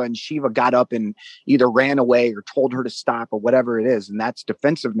Shiva, and Shiva got up and either ran away or told her to stop or whatever it is. And that's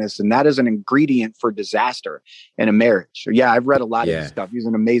defensiveness. And that is an ingredient for disaster in a marriage. So yeah, I've read a lot of his stuff. He's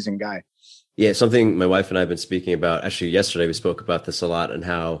an amazing guy. Yeah. Something my wife and I have been speaking about, actually yesterday, we spoke about this a lot, and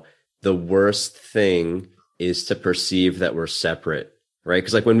how the worst thing is to perceive that we're separate. Right.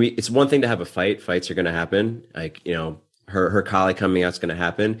 Because like it's one thing to have a fights are going to happen. Like, her Kali coming out is going to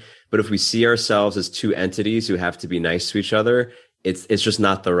happen. But if we see ourselves as two entities who have to be nice to each other, it's just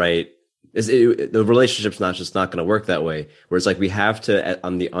not the right, the relationship's not going to work that way. Whereas like we have to,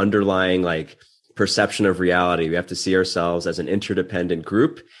 on the underlying like perception of reality, we have to see ourselves as an interdependent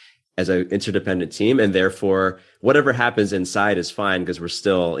group, as an interdependent team. And therefore whatever happens inside is fine, because we're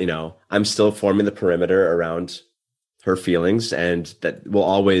still, I'm still forming the perimeter around her feelings, and that will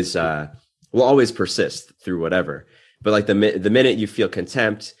always persist through whatever. But like the minute you feel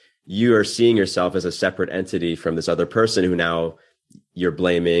contempt, you are seeing yourself as a separate entity from this other person who now you're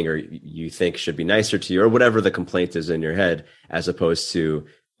blaming or you think should be nicer to you, or whatever the complaint is in your head, as opposed to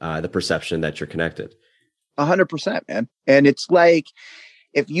the perception that you're connected. 100%, man. And it's like,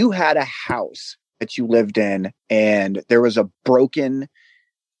 if you had a house that you lived in and there was a broken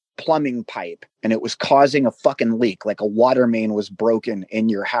plumbing pipe and it was causing a fucking leak, like a water main was broken in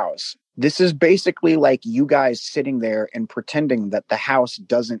your house. This is basically like you guys sitting there and pretending that the house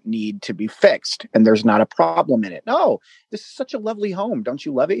doesn't need to be fixed and there's not a problem in it. No, this is such a lovely home. Don't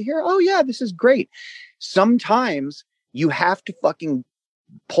you love it here? Oh yeah, this is great. Sometimes you have to fucking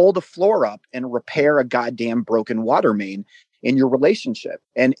pull the floor up and repair a goddamn broken water main in your relationship.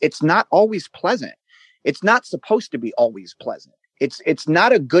 And it's not always pleasant. It's not supposed to be always pleasant. It's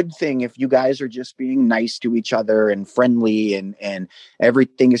not a good thing if you guys are just being nice to each other and friendly and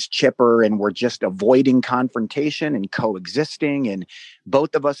everything is chipper and we're just avoiding confrontation and coexisting, and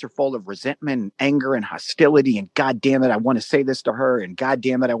both of us are full of resentment and anger and hostility, and God damn it, I want to say this to her, and God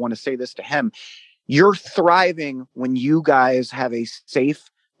damn it, I want to say this to him. You're thriving when you guys have a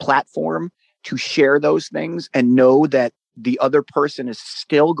safe platform to share those things and know that the other person is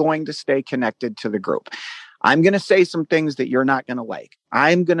still going to stay connected to the group. I'm going to say some things that you're not going to like.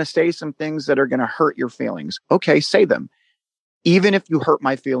 I'm going to say some things that are going to hurt your feelings. Okay, say them. Even if you hurt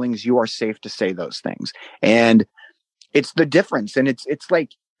my feelings, you are safe to say those things. And it's the difference. And it's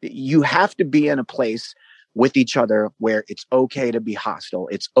like you have to be in a place with each other where it's okay to be hostile.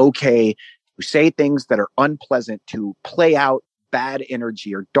 It's okay to say things that are unpleasant, to play out bad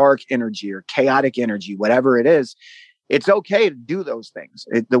energy or dark energy or chaotic energy, whatever it is. It's okay to do those things.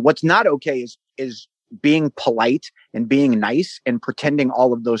 What's not okay is being polite and being nice and pretending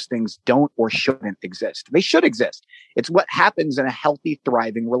all of those things don't or shouldn't exist. They should exist. It's what happens in a healthy,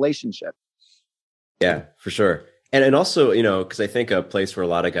 thriving relationship. Yeah, for sure. And also, because I think a place where a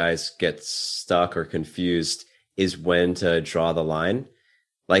lot of guys get stuck or confused is when to draw the line.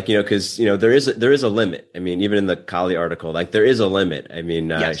 Like, because there is a limit. I mean, even in the Kali article, like there is a limit. I mean,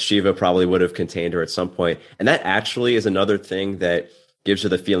 Yes. Shiva probably would have contained her at some point, and that actually is another thing that gives her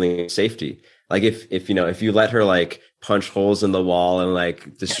the feeling of safety. Like if you let her like punch holes in the wall and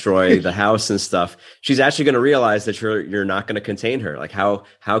like destroy the house and stuff, she's actually going to realize that you're not going to contain her. Like how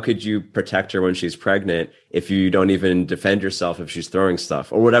could you protect her when she's pregnant if you don't even defend yourself if she's throwing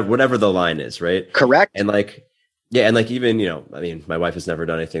stuff or whatever the line is, right? Correct. And like yeah, and like even, I mean, my wife has never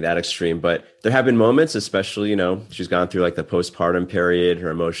done anything that extreme, but there have been moments, especially, she's gone through like the postpartum period, her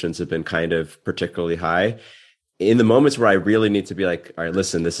emotions have been kind of particularly high. In the moments where I really need to be like, all right,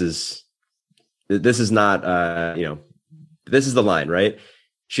 listen, this is not this is the line, right?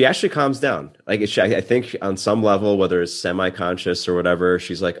 She actually calms down. Like I think on some level, whether it's semi-conscious or whatever,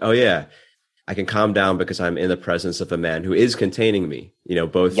 she's like, oh yeah, I can calm down because I'm in the presence of a man who is containing me,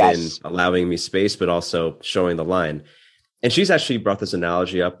 both Yes. in allowing me space, but also showing the line. And she's actually brought this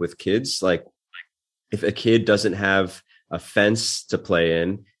analogy up with kids. Like if a kid doesn't have a fence to play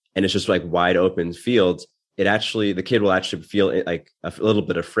in and it's just like wide open field, the kid will actually feel like a little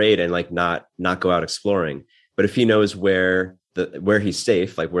bit afraid and like not go out exploring. But if he knows where he's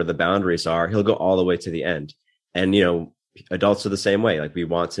safe, like where the boundaries are, he'll go all the way to the end. And, adults are the same way. Like we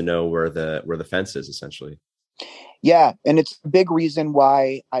want to know where the fence is essentially. Yeah. And it's a big reason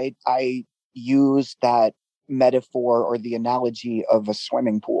why I use that metaphor or the analogy of a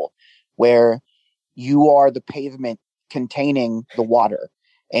swimming pool where you are the pavement containing the water,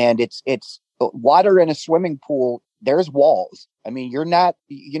 and it's water in a swimming pool. There's walls. I mean, you're not,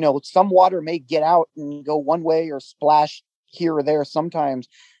 some water may get out and go one way or splash here or there sometimes,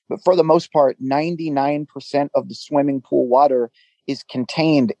 but for the most part, 99% of the swimming pool water is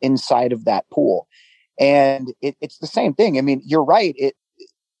contained inside of that pool. And it's the same thing. I mean, you're right.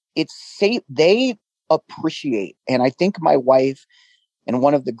 It's safe. They appreciate. And I think my wife, and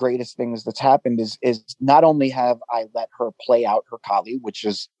one of the greatest things that's happened is not only have I let her play out her Kali, which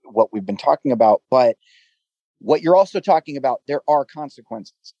is what we've been talking about, but what you're also talking about, there are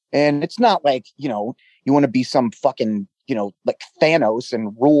consequences. And it's not like, you want to be some fucking, like Thanos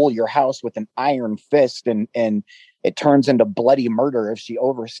and rule your house with an iron fist and it turns into bloody murder if she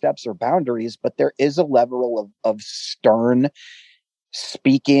oversteps her boundaries. But there is a level of stern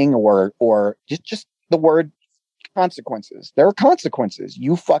speaking or just the word consequences. There are consequences.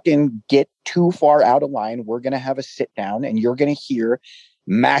 You fucking get too far out of line, we're going to have a sit down and you're going to hear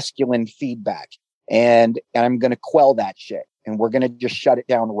masculine feedback. And I'm going to quell that shit. And we're going to just shut it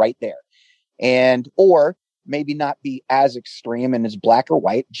down right there. Or maybe not be as extreme and as black or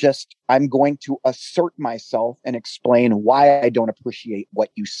white. Just I'm going to assert myself and explain why I don't appreciate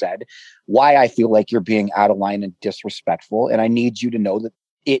what you said, why I feel like you're being out of line and disrespectful. And I need you to know that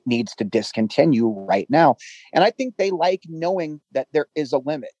it needs to discontinue right now. And I think they like knowing that there is a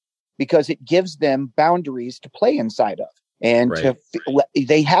limit because it gives them boundaries to play inside of. And right.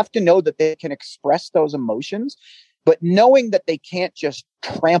 They have to know that they can express those emotions, but knowing that they can't just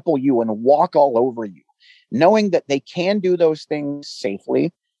trample you and walk all over you, knowing that they can do those things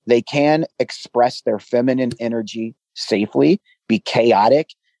safely, they can express their feminine energy safely, be chaotic,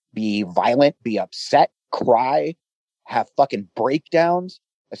 be violent, be upset, cry, have fucking breakdowns,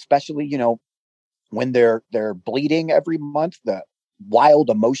 especially, when they're bleeding every month, the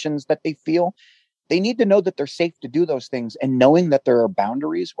wild emotions that they feel. They need to know that they're safe to do those things, and knowing that there are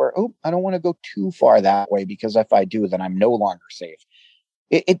boundaries where, I don't want to go too far that way because if I do, then I'm no longer safe.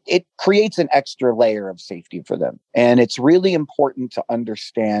 It creates an extra layer of safety for them. And it's really important to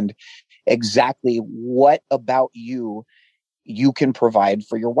understand exactly what about you can provide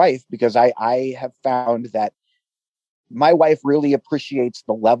for your wife, because I have found that my wife really appreciates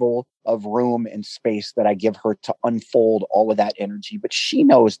the level of room and space that I give her to unfold all of that energy, but she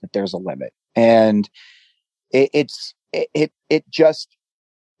knows that there's a limit, and it's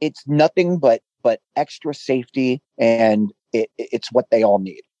nothing but extra safety, and it's what they all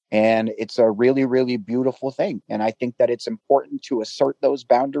need. And it's a really, really beautiful thing. And I think that it's important to assert those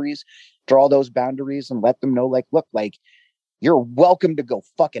boundaries, draw those boundaries, and let them know, like, look, like, you're welcome to go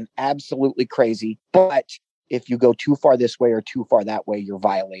fucking absolutely crazy, but if you go too far this way or too far that way, you're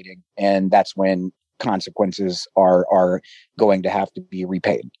violating. And that's when consequences are going to have to be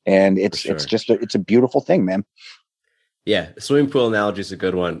repaid. And it's just it's a beautiful thing, man. Yeah, swimming pool analogy is a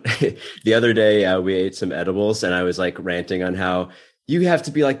good one. The other day, we ate some edibles and I was like ranting on how you have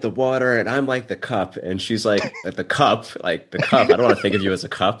to be like the water and I'm like the cup. And she's like, the cup, like the cup. I don't want to think of you as a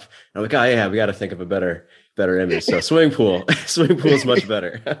cup. And I'm like, oh yeah, we got to think of a better better image. So swimming pool, swimming pool is much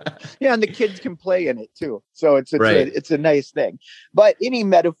better. Yeah, and the kids can play in it too. So Right. it's a nice thing. But any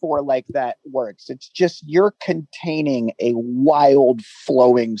metaphor like that works. It's just you're containing a wild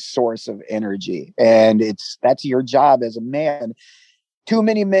flowing source of energy. And that's your job as a man. Too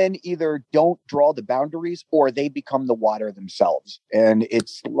many men either don't draw the boundaries or they become the water themselves. And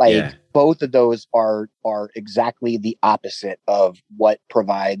it's like both of those are exactly the opposite of what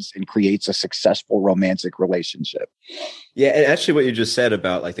provides and creates a successful romantic relationship. Yeah. And actually what you just said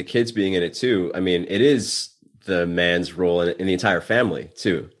about like the kids being in it too. I mean, it is the man's role in the entire family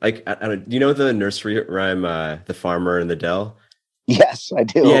too. Like, do you know the nursery rhyme, The Farmer in the Dell? Yes, I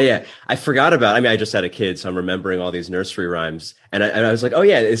do. Yeah. I forgot about, I mean, I just had a kid, so I'm remembering all these nursery rhymes. And I was like, oh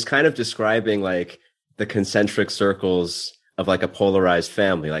yeah, it's kind of describing like the concentric circles of like a polarized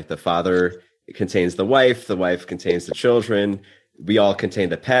family. Like the father contains the wife contains the children. We all contain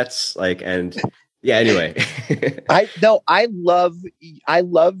the pets. Like, and yeah, anyway. I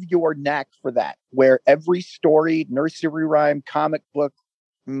love your knack for that, where every story, nursery rhyme, comic book,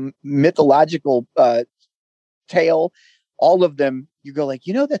 mythological tale, all of them, you go like,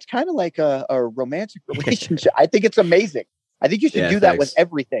 that's kind of like a romantic relationship. I think it's amazing. I think you should do that with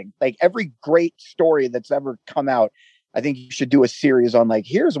everything. Like every great story that's ever come out, I think you should do a series on like,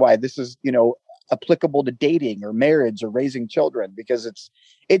 here's why this is, applicable to dating or marriage or raising children, because it's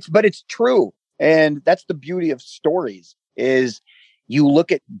true. And that's the beauty of stories is you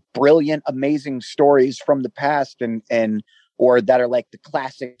look at brilliant, amazing stories from the past and or that are like the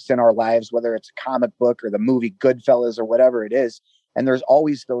classics in our lives, whether it's a comic book or the movie Goodfellas or whatever it is. And there's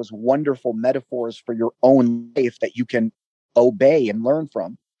always those wonderful metaphors for your own life that you can obey and learn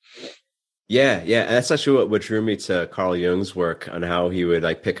from. Yeah. And that's actually what drew me to Carl Jung's work on how he would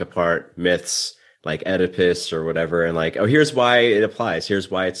like pick apart myths like Oedipus or whatever. And like, oh, here's why it applies.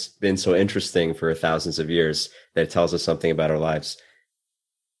 Here's why it's been so interesting for thousands of years that it tells us something about our lives.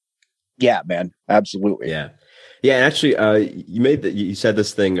 Yeah, man. Absolutely. Yeah. And actually, you said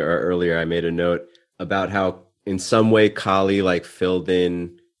this thing earlier. I made a note about how in some way Kali like filled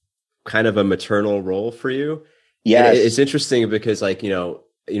in kind of a maternal role for you. Yeah, it's interesting because like, we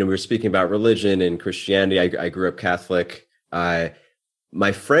were speaking about religion and Christianity. I grew up Catholic.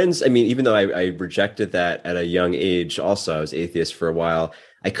 My friends, I mean, even though I rejected that at a young age, also I was atheist for a while.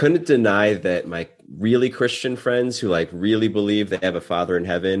 I couldn't deny that my really Christian friends who like really believe they have a father in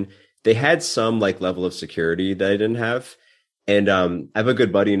heaven, they had some like level of security that I didn't have. And I have a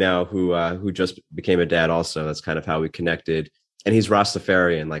good buddy now who just became a dad also. That's kind of how we connected. And he's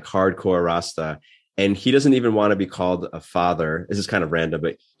Rastafarian, like hardcore Rasta. And he doesn't even want to be called a father. This is kind of random,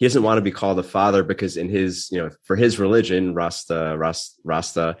 but he doesn't want to be called a father because in his, for his religion, Rasta,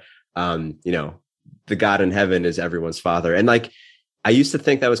 the God in heaven is everyone's father. And like, I used to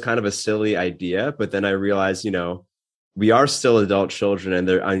think that was kind of a silly idea, but then I realized, we are still adult children and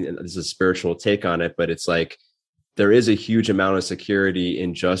there's a spiritual take on it, but it's like, there is a huge amount of security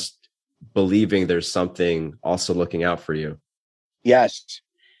in just believing there's something also looking out for you. Yes,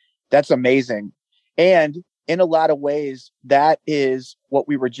 that's amazing. And in a lot of ways, that is what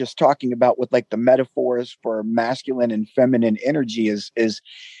we were just talking about with like the metaphors for masculine and feminine energy is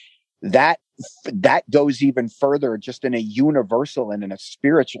that goes even further just in a universal and in a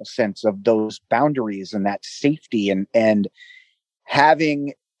spiritual sense of those boundaries and that safety and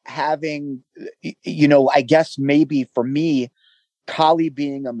having, I guess maybe for me, Kali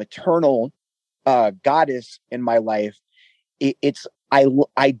being a maternal goddess in my life,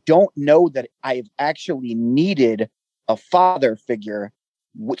 I don't know that I've actually needed a father figure,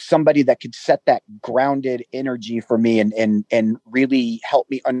 somebody that could set that grounded energy for me and really help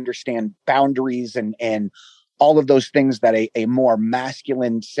me understand boundaries and all of those things that a more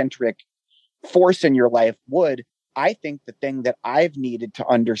masculine centric force in your life would. I think the thing that I've needed to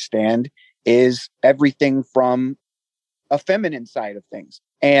understand is everything from a feminine side of things.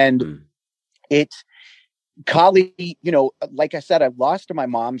 And it's Kali, like I said, I've lost to my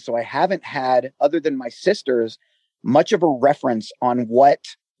mom, so I haven't had, other than my sisters, much of a reference on what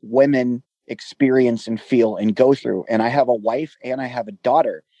women experience and feel and go through. And I have a wife and I have a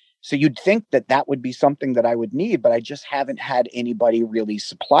daughter. So you'd think that would be something that I would need, but I just haven't had anybody really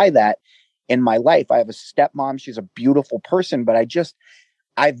supply that in my life. I have a stepmom. She's a beautiful person, but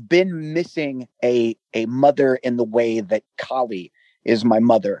I've been missing a mother in the way that Kali is my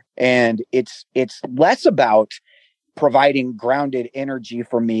mother. And it's less about providing grounded energy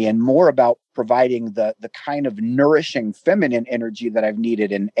for me and more about providing the kind of nourishing feminine energy that I've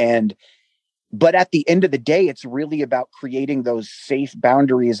needed. But at the end of the day, it's really about creating those safe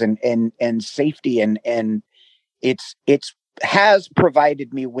boundaries and safety. And it's has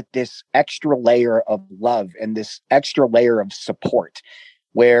provided me with this extra layer of love and this extra layer of support.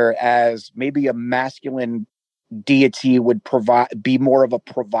 Whereas maybe a masculine deity would be more of a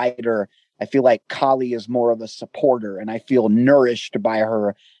provider, I feel like Kali is more of a supporter, and I feel nourished by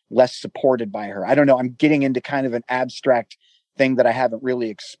her, less supported by her. I don't know. I'm getting into kind of an abstract thing that I haven't really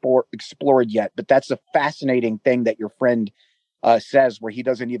explored yet, but that's a fascinating thing that your friend says, where he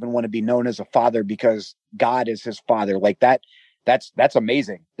doesn't even want to be known as a father because God is his father. Like that's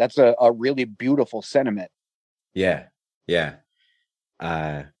amazing. That's a really beautiful sentiment. Yeah. Yeah.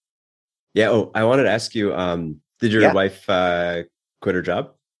 Yeah. Oh, I wanted to ask you, did your wife quit her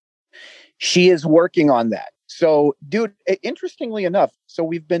job? She is working on that. So, dude, interestingly enough, so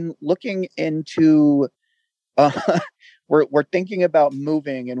we've been looking into, we're thinking about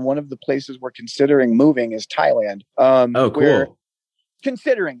moving, and one of the places we're considering moving is Thailand. Oh, cool. We're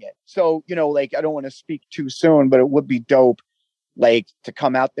considering it. So, you know, like, I don't want to speak too soon, but it would be dope, like, to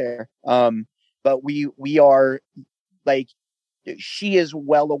come out there. But we are, like, she is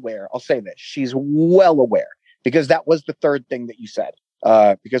well aware. I'll say this. She's well aware, because that was the third thing that you said.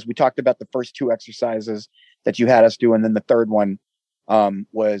 Because we talked about the first two exercises that you had us do, and then the third one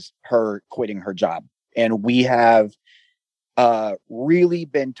was her quitting her job. And we have really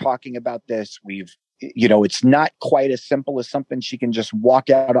been talking about this. We've, you know, it's not quite as simple as something she can just walk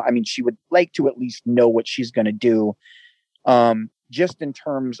out. I mean, she would like to at least know what she's going to do, just in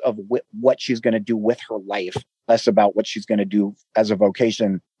terms of what she's going to do with her life, less about what she's going to do as a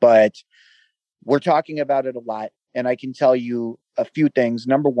vocation. But we're talking about it a lot. And I can tell you a few things.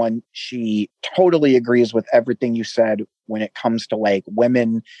 Number one, she totally agrees with everything you said when it comes to like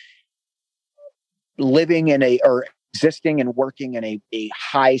women living in or existing and working in a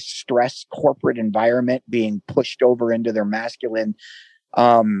high stress corporate environment, being pushed over into their masculine.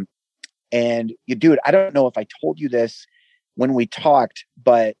 And you, dude, I don't know if I told you this when we talked,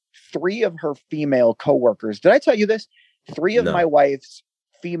 but 3 of her female coworkers, did I tell you this? 3 of my wife's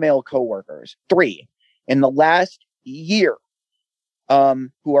female coworkers, 3 in the last year,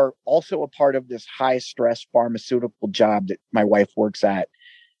 who are also a part of this high stress pharmaceutical job that my wife works at,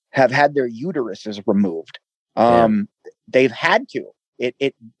 have had their uteruses removed. They've had to.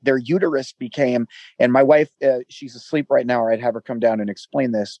 Their uterus became, and my wife, she's asleep right now, or I'd have her come down and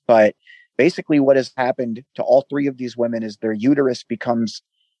explain this. But basically, what has happened to all 3 of these women is their uterus becomes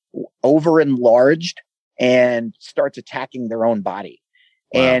over enlarged and starts attacking their own body.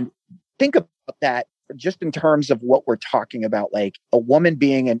 Wow. And think about that just in terms of what we're talking about, like a woman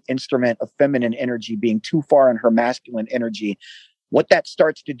being an instrument of feminine energy, being too far in her masculine energy, what that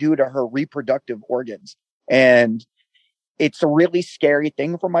starts to do to her reproductive organs. And it's a really scary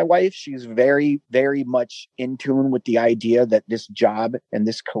thing for my wife. She's very, very much in tune with the idea that this job and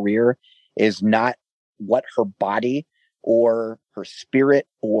this career is not what her body or her spirit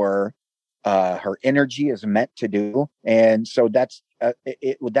or her energy is meant to do. And so that's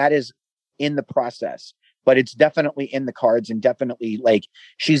that is in the process, but it's definitely in the cards, and definitely like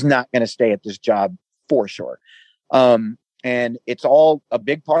she's not going to stay at this job for sure. And it's all, a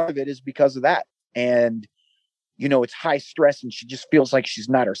big part of it is because of that. And, you know, it's high stress and she just feels like she's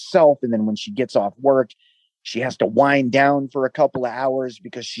not herself. And then when she gets off work, she has to wind down for a couple of hours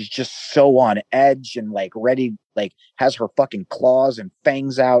because she's just so on edge and like ready, like has her fucking claws and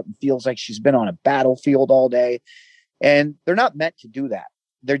fangs out and feels like she's been on a battlefield all day. And they're not meant to do that.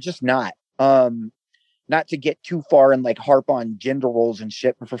 They're just not. Not to get too far and like harp on gender roles and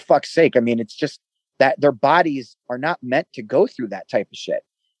shit, but for fuck's sake, I mean, it's just that their bodies are not meant to go through that type of shit.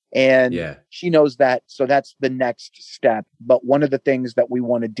 And she knows that. So that's the next step. But one of the things that we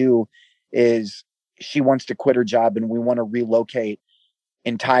want to do is she wants to quit her job, and we want to relocate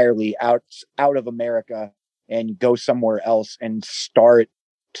entirely out of America and go somewhere else and start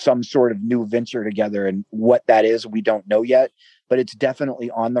some sort of new venture together. And what that is, we don't know yet, but it's definitely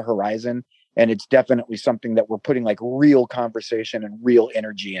on the horizon. And it's definitely something that we're putting like real conversation and real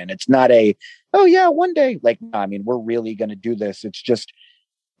energy in. It's not oh yeah, one day. Like, I mean, we're really going to do this. It's just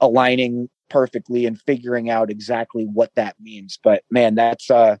aligning perfectly and figuring out exactly what that means. But man, that's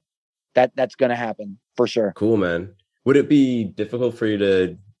going to happen for sure. Cool, man. Would it be difficult for you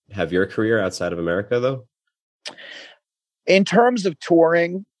to have your career outside of America though? In terms of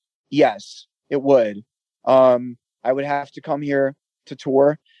touring, yes, it would. I would have to come here to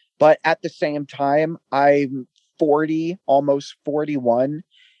tour. But at the same time, I'm 40, almost 41.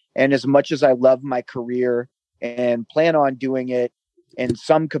 And as much as I love my career and plan on doing it in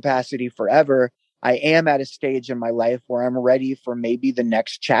some capacity forever, I am at a stage in my life where I'm ready for maybe the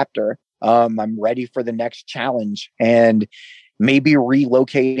next chapter. I'm ready for the next challenge, and maybe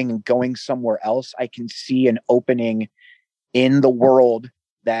relocating and going somewhere else. I can see an opening in the world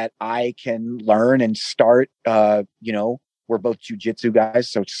that I can learn and start. We're both jujitsu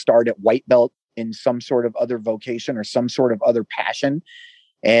guys, so start at white belt in some sort of other vocation or some sort of other passion.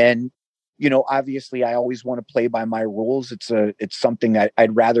 And, obviously I always want to play by my rules. It's something that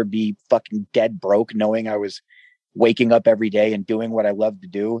I'd rather be fucking dead broke knowing I was waking up every day and doing what I love to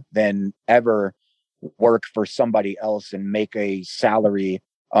do than ever work for somebody else and make a salary,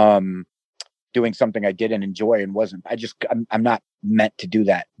 doing something I didn't enjoy and wasn't. I'm not meant to do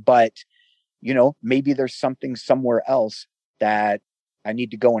that. But, maybe there's something somewhere else that I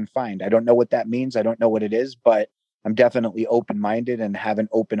need to go and find. I don't know what that means. I don't know what it is, but I'm definitely open-minded and have an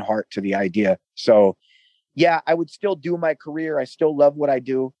open heart to the idea. So yeah, I would still do my career. I still love what I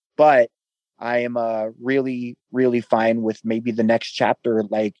do, but I am really, really fine with maybe the next chapter,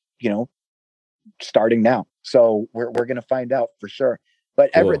 starting now. So we're going to find out for sure.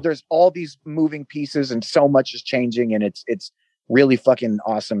 But Cool. there's all these moving pieces and so much is changing, and it's really fucking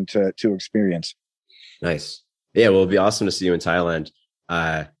awesome to experience. Nice. Yeah, well, it'd be awesome to see you in Thailand.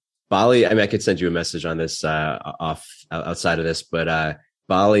 Bali, I mean, I could send you a message on this outside of this, but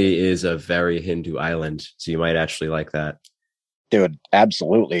Bali is a very Hindu island, so you might actually like that. Dude,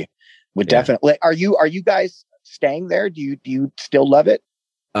 absolutely. Definitely. Are you guys staying there? Do you still love it?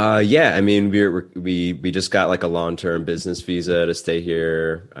 Yeah, I mean, we just got like a long-term business visa to stay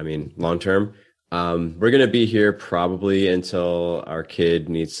here. I mean, long-term. We're gonna be here probably until our kid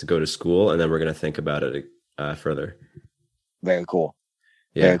needs to go to school, and then we're gonna think about it further. Very cool.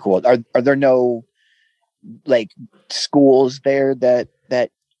 Yeah. Very cool. Are there no like schools there that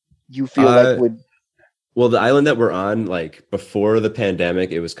you feel like would? Well, the island that we're on, like before the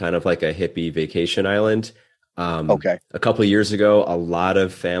pandemic, it was kind of like a hippie vacation island. Okay. A couple of years ago, a lot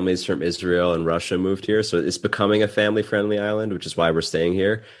of families from Israel and Russia moved here, so it's becoming a family-friendly island, which is why we're staying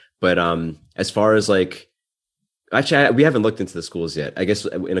here. But as far as like, actually, we haven't looked into the schools yet. I guess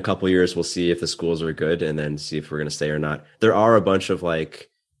in a couple of years, we'll see if the schools are good and then see if we're going to stay or not. There are a bunch of like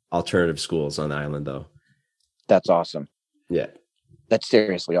alternative schools on the island, though. That's awesome. Yeah. That's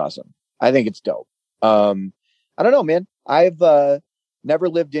seriously awesome. I think it's dope. I don't know, man. I've never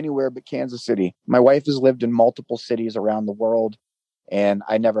lived anywhere but Kansas City. My wife has lived in multiple cities around the world, and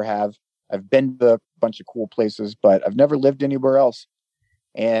I never have. I've been to a bunch of cool places, but I've never lived anywhere else.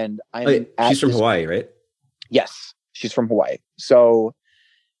 And she's from Hawaii, right? Yes, she's from Hawaii. So,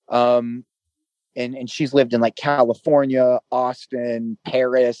 and she's lived in like California, Austin,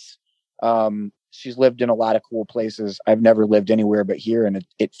 Paris. She's lived in a lot of cool places. I've never lived anywhere but here, and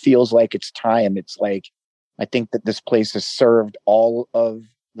it feels like it's time. It's like, I think that this place has served all of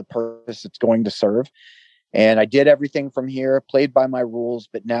the purpose it's going to serve. And I did everything from here, played by my rules,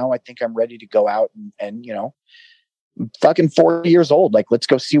 but now I think I'm ready to go out and fucking 40 years old. Like, let's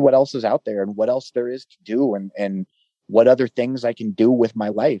go see what else is out there and what else there is to do and what other things I can do with my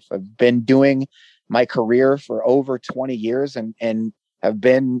life. I've been doing my career for over 20 years and have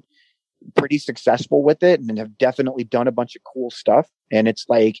been pretty successful with it and have definitely done a bunch of cool stuff. And it's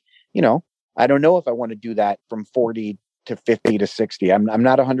like, I don't know if I want to do that from 40 to 50 to 60. I'm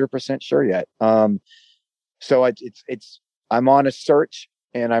not 100% sure yet. So I'm on a search,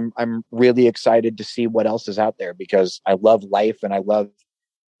 and I'm really excited to see what else is out there because I love life and I love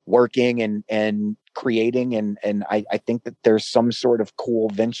working and creating. And I think that there's some sort of cool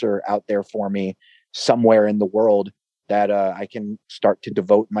venture out there for me somewhere in the world that I can start to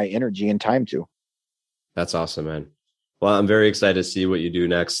devote my energy and time to. That's awesome, man. Well, I'm very excited to see what you do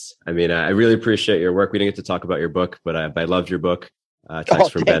next. I mean, I really appreciate your work. We didn't get to talk about your book, but I loved your book,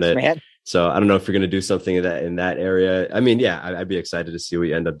 Text from Bennett. Man. So I don't know if you're going to do something in that area. I mean, yeah, I'd be excited to see what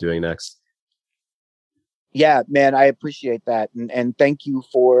you end up doing next. Yeah, man, I appreciate that. And thank you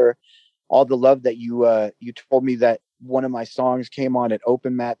for all the love that you told me that one of my songs came on at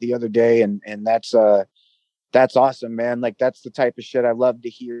Open Mat the other day. And that's awesome, man. Like, that's the type of shit I love to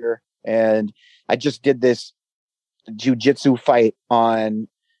hear. And I just did this jiu-jitsu fight on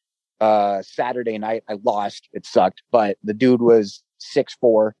Saturday night. I lost. It sucked, but the dude was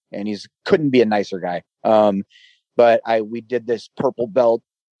 6'4" and couldn't be a nicer guy. But we did this purple belt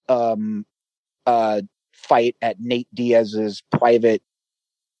fight at Nate Diaz's private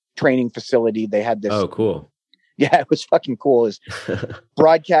training facility. They had this. Oh, cool. Yeah, it was fucking cool. It was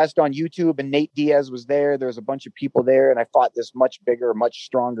broadcast on YouTube, and Nate Diaz was there. There was a bunch of people there, and I fought this much bigger, much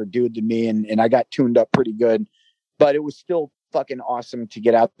stronger dude than me, and I got tuned up pretty good. But it was still fucking awesome to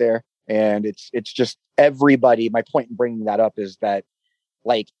get out there. And it's just everybody. My point in bringing that up is that,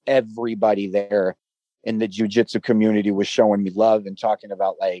 like, everybody there in the jiu-jitsu community was showing me love and talking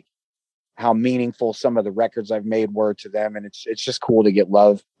about like how meaningful some of the records I've made were to them. And it's just cool to get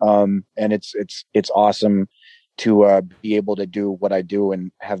love. And it's awesome be able to do what I do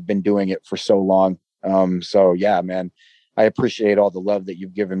and have been doing it for so long. So yeah, man, I appreciate all the love that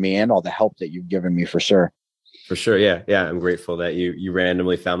you've given me and all the help that you've given me for sure. For sure. Yeah. Yeah. I'm grateful that you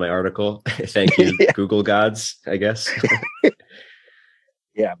randomly found my article. Thank you, Yeah. Google gods, I guess.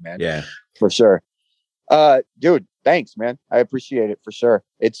 Yeah, man. Yeah. For sure. Dude, thanks, man. I appreciate it for sure.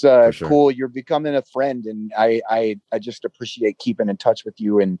 It's For sure. cool. You're becoming a friend, and I just appreciate keeping in touch with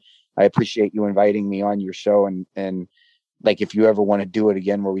you, and I appreciate you inviting me on your show, and like if you ever want to do it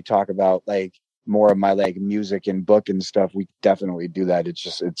again where we talk about like more of my like music and book and stuff, we definitely do that. It's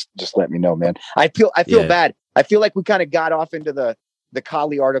just let me know, man. I feel Yeah. bad. I feel like we kind of got off into the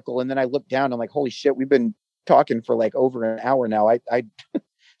Kali article, and then I looked down, I'm like, holy shit, we've been talking for like over an hour now. I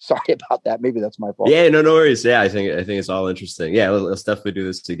sorry about that. Maybe that's my fault. Yeah, no worries. Yeah, I think it's all interesting. Yeah, let's definitely do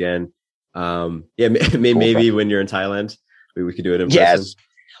this again. Yeah, maybe when you're in Thailand, we could do it in Yes. person.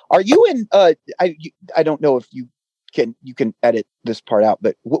 Are you in? I don't know if you can edit this part out,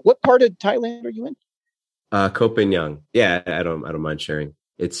 but what part of Thailand are you in? Koh Phangan. Yeah, I don't mind sharing.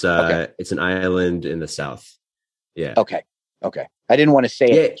 It's Okay. it's an island in the south. Yeah. Okay. I didn't want to say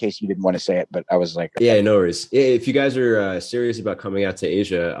it Yeah. in case you didn't want to say it, but I was like, Yeah, no worries. Yeah, if you guys are serious about coming out to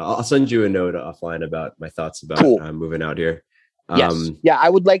Asia, I'll send you a note offline about my thoughts about Cool. moving out here. yes, yeah, I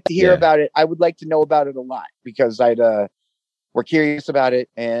would like to hear yeah. about it. I would like to know about it a lot because we're curious about it,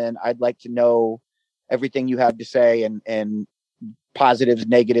 and I'd like to know everything you have to say and positives,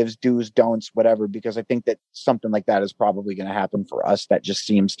 negatives, do's, don'ts, whatever, because I think that something like that is probably going to happen for us. That just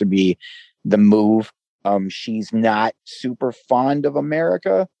seems to be the move. She's not super fond of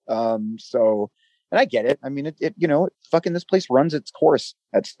America. So, and I get it. I mean, it fucking this place runs its course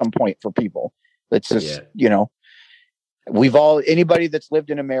at some point for people. It's just, anybody that's lived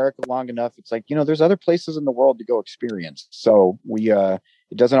in America long enough, it's like, there's other places in the world to go experience. So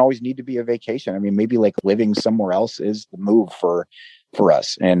it doesn't always need to be a vacation. I mean, maybe like living somewhere else is the move for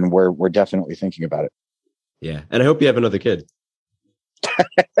us. And we're definitely thinking about it. Yeah. And I hope you have another kid.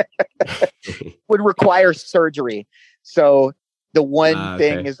 Would require surgery. So the one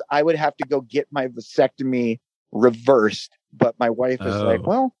thing okay. is I would have to go get my vasectomy reversed. But my wife is like,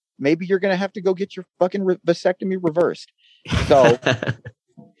 well, maybe you're going to have to go get your fucking vasectomy reversed. So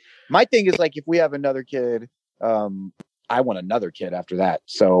my thing is like, if we have another kid, I want another kid after that.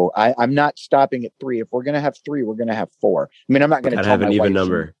 So I'm not stopping at 3. If we're going to have 3, we're going to have 4. I mean, I'm not going to have an even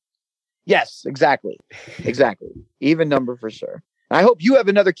number. Yes, exactly. Even number for sure. I hope you have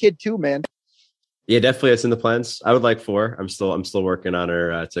another kid too, man. Yeah, definitely. It's in the plans. I would like 4. I'm still working on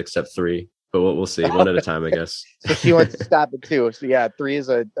her to accept 3, but we'll see. One at a time, I guess. So she wants to stop at 2. So yeah, 3 is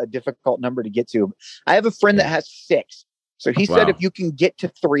a difficult number to get to. I have a friend that has 6. So he said if you can get to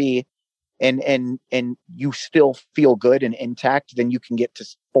 3 and you still feel good and intact, then you can get to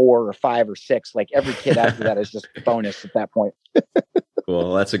 4 or 5 or 6. Like every kid after that is just a bonus at that point. Cool.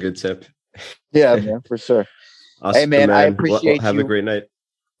 Well, that's a good tip. Yeah, man, for sure. Awesome, hey, man, I appreciate have you. a great night.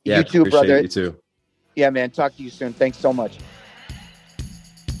 Yeah, you too, brother. You too. Yeah, man. Talk to you soon. Thanks so much.